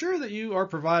others. Ensure that you are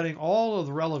providing all of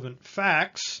the relevant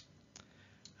facts,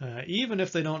 even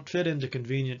if they don't fit into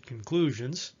convenient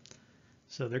conclusions.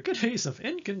 So there could be some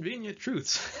inconvenient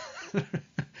truths.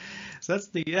 So that's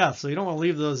the F. So you don't want to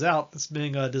leave those out. That's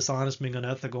being dishonest, being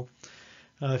unethical.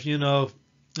 If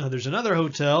there's another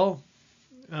hotel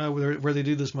where they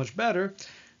do this much better,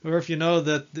 or if you know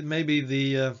that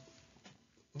maybe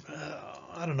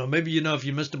I don't know, maybe if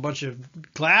you missed a bunch of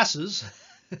classes,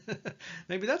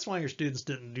 maybe that's why your students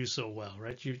didn't do so well,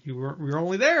 right? You were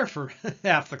only there for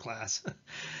half the class.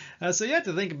 So you have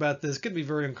to think about this. It could be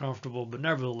very uncomfortable, but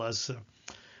nevertheless,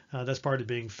 that's part of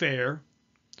being fair.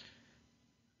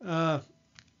 Again,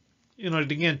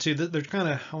 too, they're kind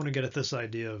of, I want to get at this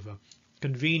idea of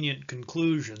convenient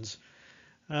conclusions.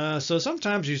 So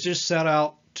sometimes you just set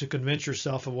out to convince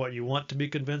yourself of what you want to be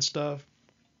convinced of.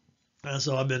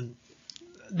 So I've been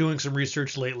doing some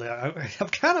research lately. I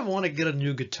kind of want to get a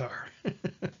new guitar.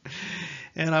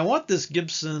 And I want this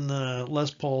Gibson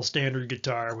Les Paul standard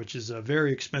guitar, which is a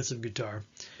very expensive guitar.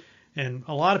 And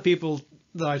a lot of people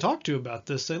that I talk to about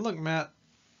this say, look, Matt,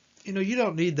 you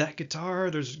don't need that guitar.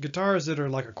 There's guitars that are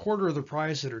like a quarter of the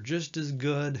price that are just as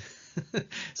good.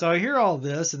 So I hear all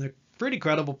this, and they're pretty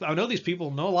credible. I know these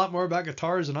people know a lot more about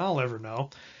guitars than I'll ever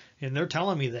know, and they're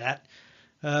telling me that.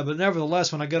 But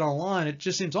nevertheless, when I get online, it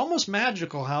just seems almost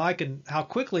magical how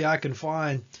quickly I can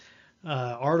find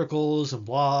articles and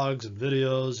blogs and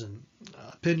videos and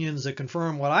opinions that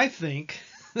confirm what I think,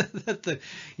 that the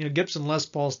Gibson Les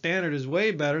Paul standard is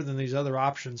way better than these other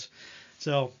options.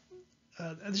 So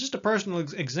it's just a personal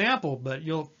example, but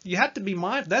you have to be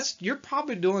mindful. You're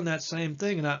probably doing that same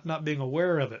thing and not being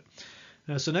aware of it.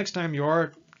 So next time you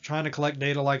are trying to collect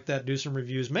data like that, do some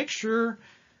reviews. Make sure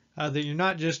that you're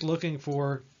not just looking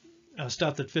for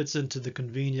stuff that fits into the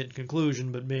convenient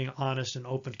conclusion, but being honest and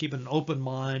open, keeping an open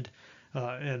mind.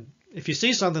 And if you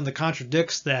see something that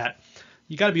contradicts that,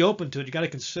 you got to be open to it. You got to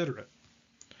consider it.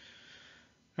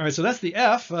 All right, so that's the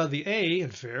F. The A in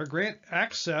FAIR, grant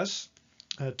access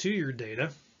to your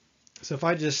data. So if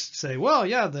I just say, well,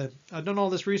 yeah, I've done all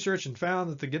this research and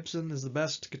found that the Gibson is the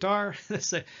best guitar, they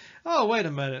say, oh, wait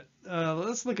a minute,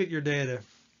 let's look at your data.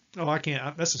 Oh, I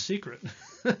can't. That's a secret.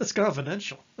 That's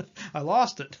confidential. I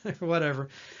lost it, or whatever.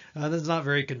 That's not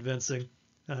very convincing,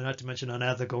 not to mention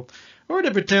unethical. Or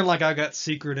to pretend like I got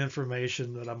secret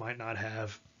information that I might not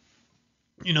have.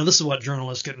 This is what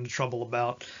journalists get into trouble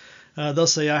about. They'll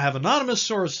say, I have anonymous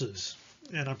sources,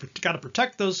 and I've got to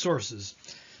protect those sources.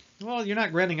 Well, you're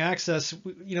not granting access.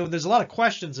 There's a lot of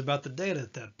questions about the data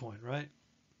at that point, right?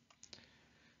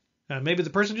 Maybe the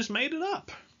person just made it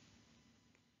up.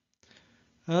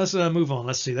 Let's move on.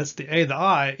 Let's see. That's the A. The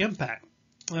I, impact.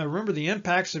 Remember the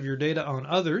impacts of your data on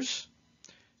others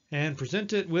and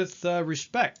present it with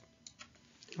respect.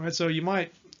 All right, so you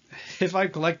might, if I'm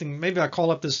collecting, maybe I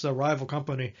call up this rival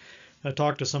company,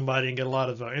 talk to somebody and get a lot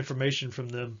of information from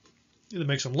them that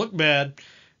makes them look bad.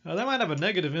 That might have a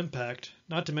negative impact,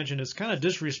 not to mention it's kind of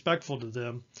disrespectful to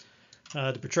them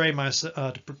to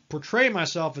portray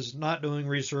myself as not doing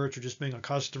research or just being a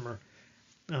customer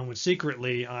when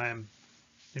secretly I'm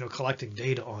collecting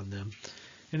data on them.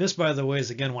 And this, by the way,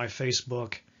 is again why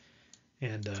Facebook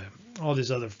and all these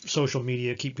other social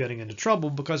media keep getting into trouble,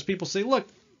 because people say, look,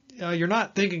 you're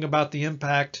not thinking about the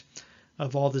impact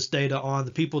of all this data on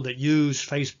the people that use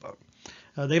Facebook.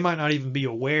 They might not even be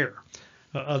aware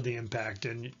of the impact,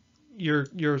 and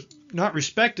you're not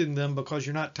respecting them because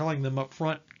you're not telling them up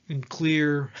front in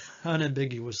clear,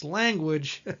 unambiguous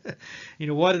language,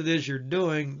 what it is you're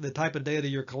doing, the type of data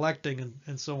you're collecting,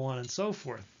 and so on and so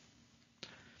forth.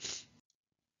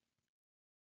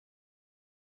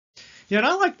 Yeah, and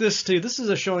I like this too. This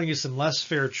is showing you some less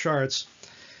fair charts.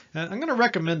 And I'm going to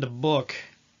recommend a book.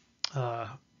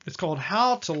 It's called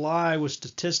How to Lie with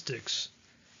Statistics.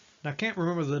 Now, I can't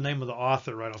remember the name of the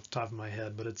author right off the top of my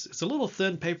head, but it's a little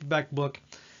thin paperback book,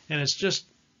 and it's just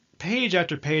page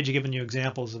after page giving you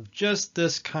examples of just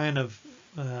this kind of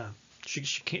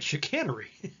chicanery,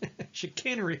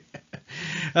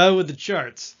 with the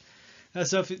charts.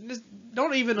 So if you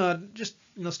don't even just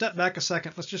step back a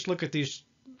second, let's just look at these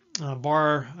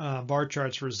bar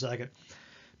charts for a second.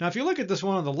 Now, if you look at this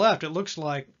one on the left, it looks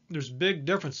like there's big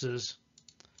differences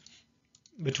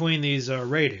between these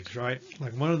ratings, right?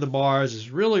 Like one of the bars is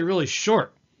really, really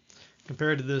short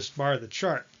compared to this bar at the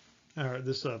chart, or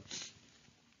this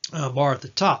bar at the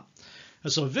top.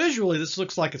 And so visually, this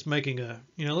looks like it's making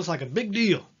looks like a big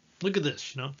deal. Look at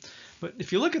this, But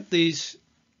if you look at these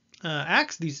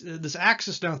this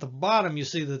axis down at the bottom, you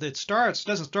see that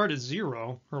doesn't start at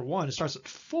 0 or 1. It starts at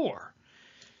 4.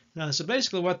 Now, so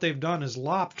basically, what they've done is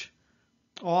lopped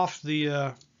off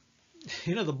the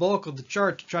the bulk of the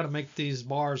chart to try to make these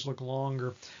bars look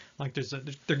longer. Like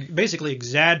they're basically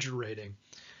exaggerating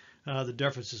the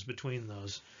differences between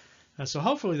those. So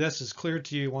hopefully this is clear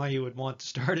to you why you would want to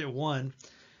start at 1.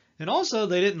 And also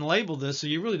they didn't label this, so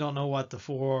you really don't know what the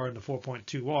 4 and the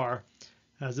 4.2 are,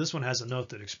 as this one has a note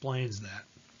that explains that.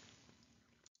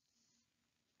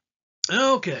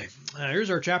 Okay, here's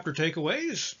our chapter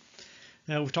takeaways.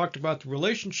 Now we've talked about the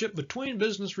relationship between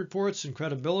business reports and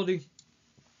credibility.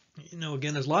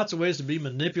 Again, there's lots of ways to be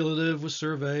manipulative with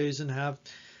surveys and have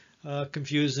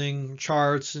confusing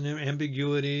charts and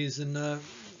ambiguities and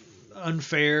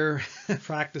unfair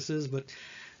practices, but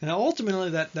ultimately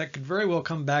that could very well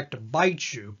come back to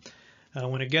bite you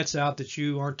when it gets out that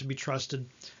you aren't to be trusted,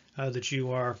 that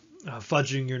you are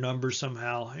fudging your numbers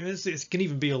somehow. It can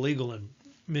even be illegal in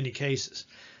many cases.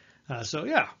 So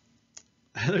yeah,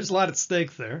 there's a lot at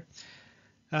stake there.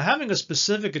 Having a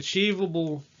specific,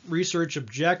 achievable research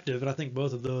objective, and I think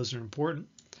both of those are important.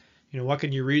 What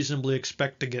can you reasonably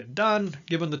expect to get done,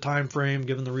 given the time frame,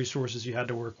 given the resources you had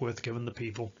to work with, given the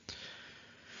people.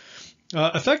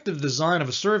 Effective design of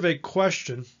a survey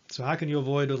question. So how can you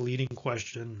avoid a leading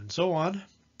question, and so on.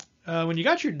 When you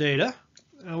got your data,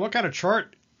 what kind of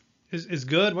chart is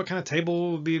good? What kind of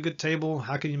table would be a good table?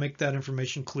 How can you make that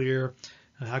information clear?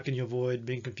 How can you avoid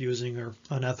being confusing or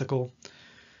unethical?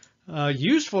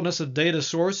 Usefulness of data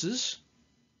sources.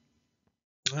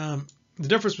 The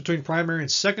difference between primary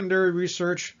and secondary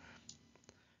research.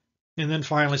 And then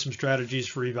finally, some strategies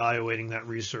for evaluating that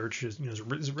research. Is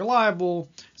it reliable?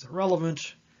 Is it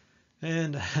relevant?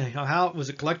 And how was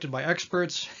it collected by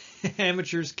experts,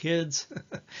 amateurs, kids?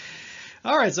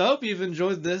 All right, so I hope you've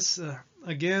enjoyed this.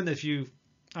 Again,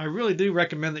 I really do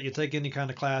recommend that you take any kind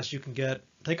of class you can get.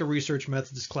 Take a research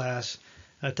methods class.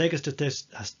 Take a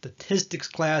statistics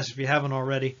class if you haven't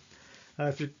already.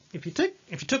 If you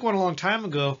took one a long time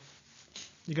ago,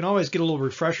 you can always get a little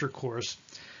refresher course.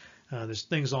 There's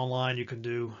things online you can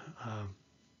do.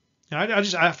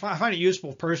 I find it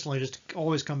useful personally just to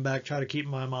always come back, try to keep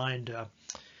my mind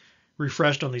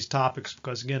refreshed on these topics,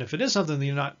 because again, if it is something that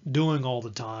you're not doing all the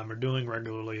time or doing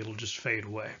regularly, it'll just fade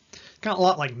away. It's kind of a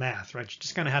lot like math, right? You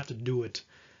just kind of have to do it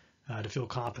to feel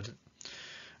competent.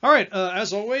 All right,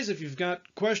 as always, if you've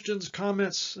got questions,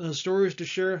 comments, stories to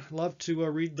share, love to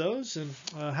read those, and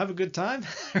have a good time.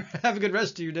 Have a good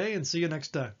rest of your day, and see you next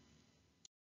time.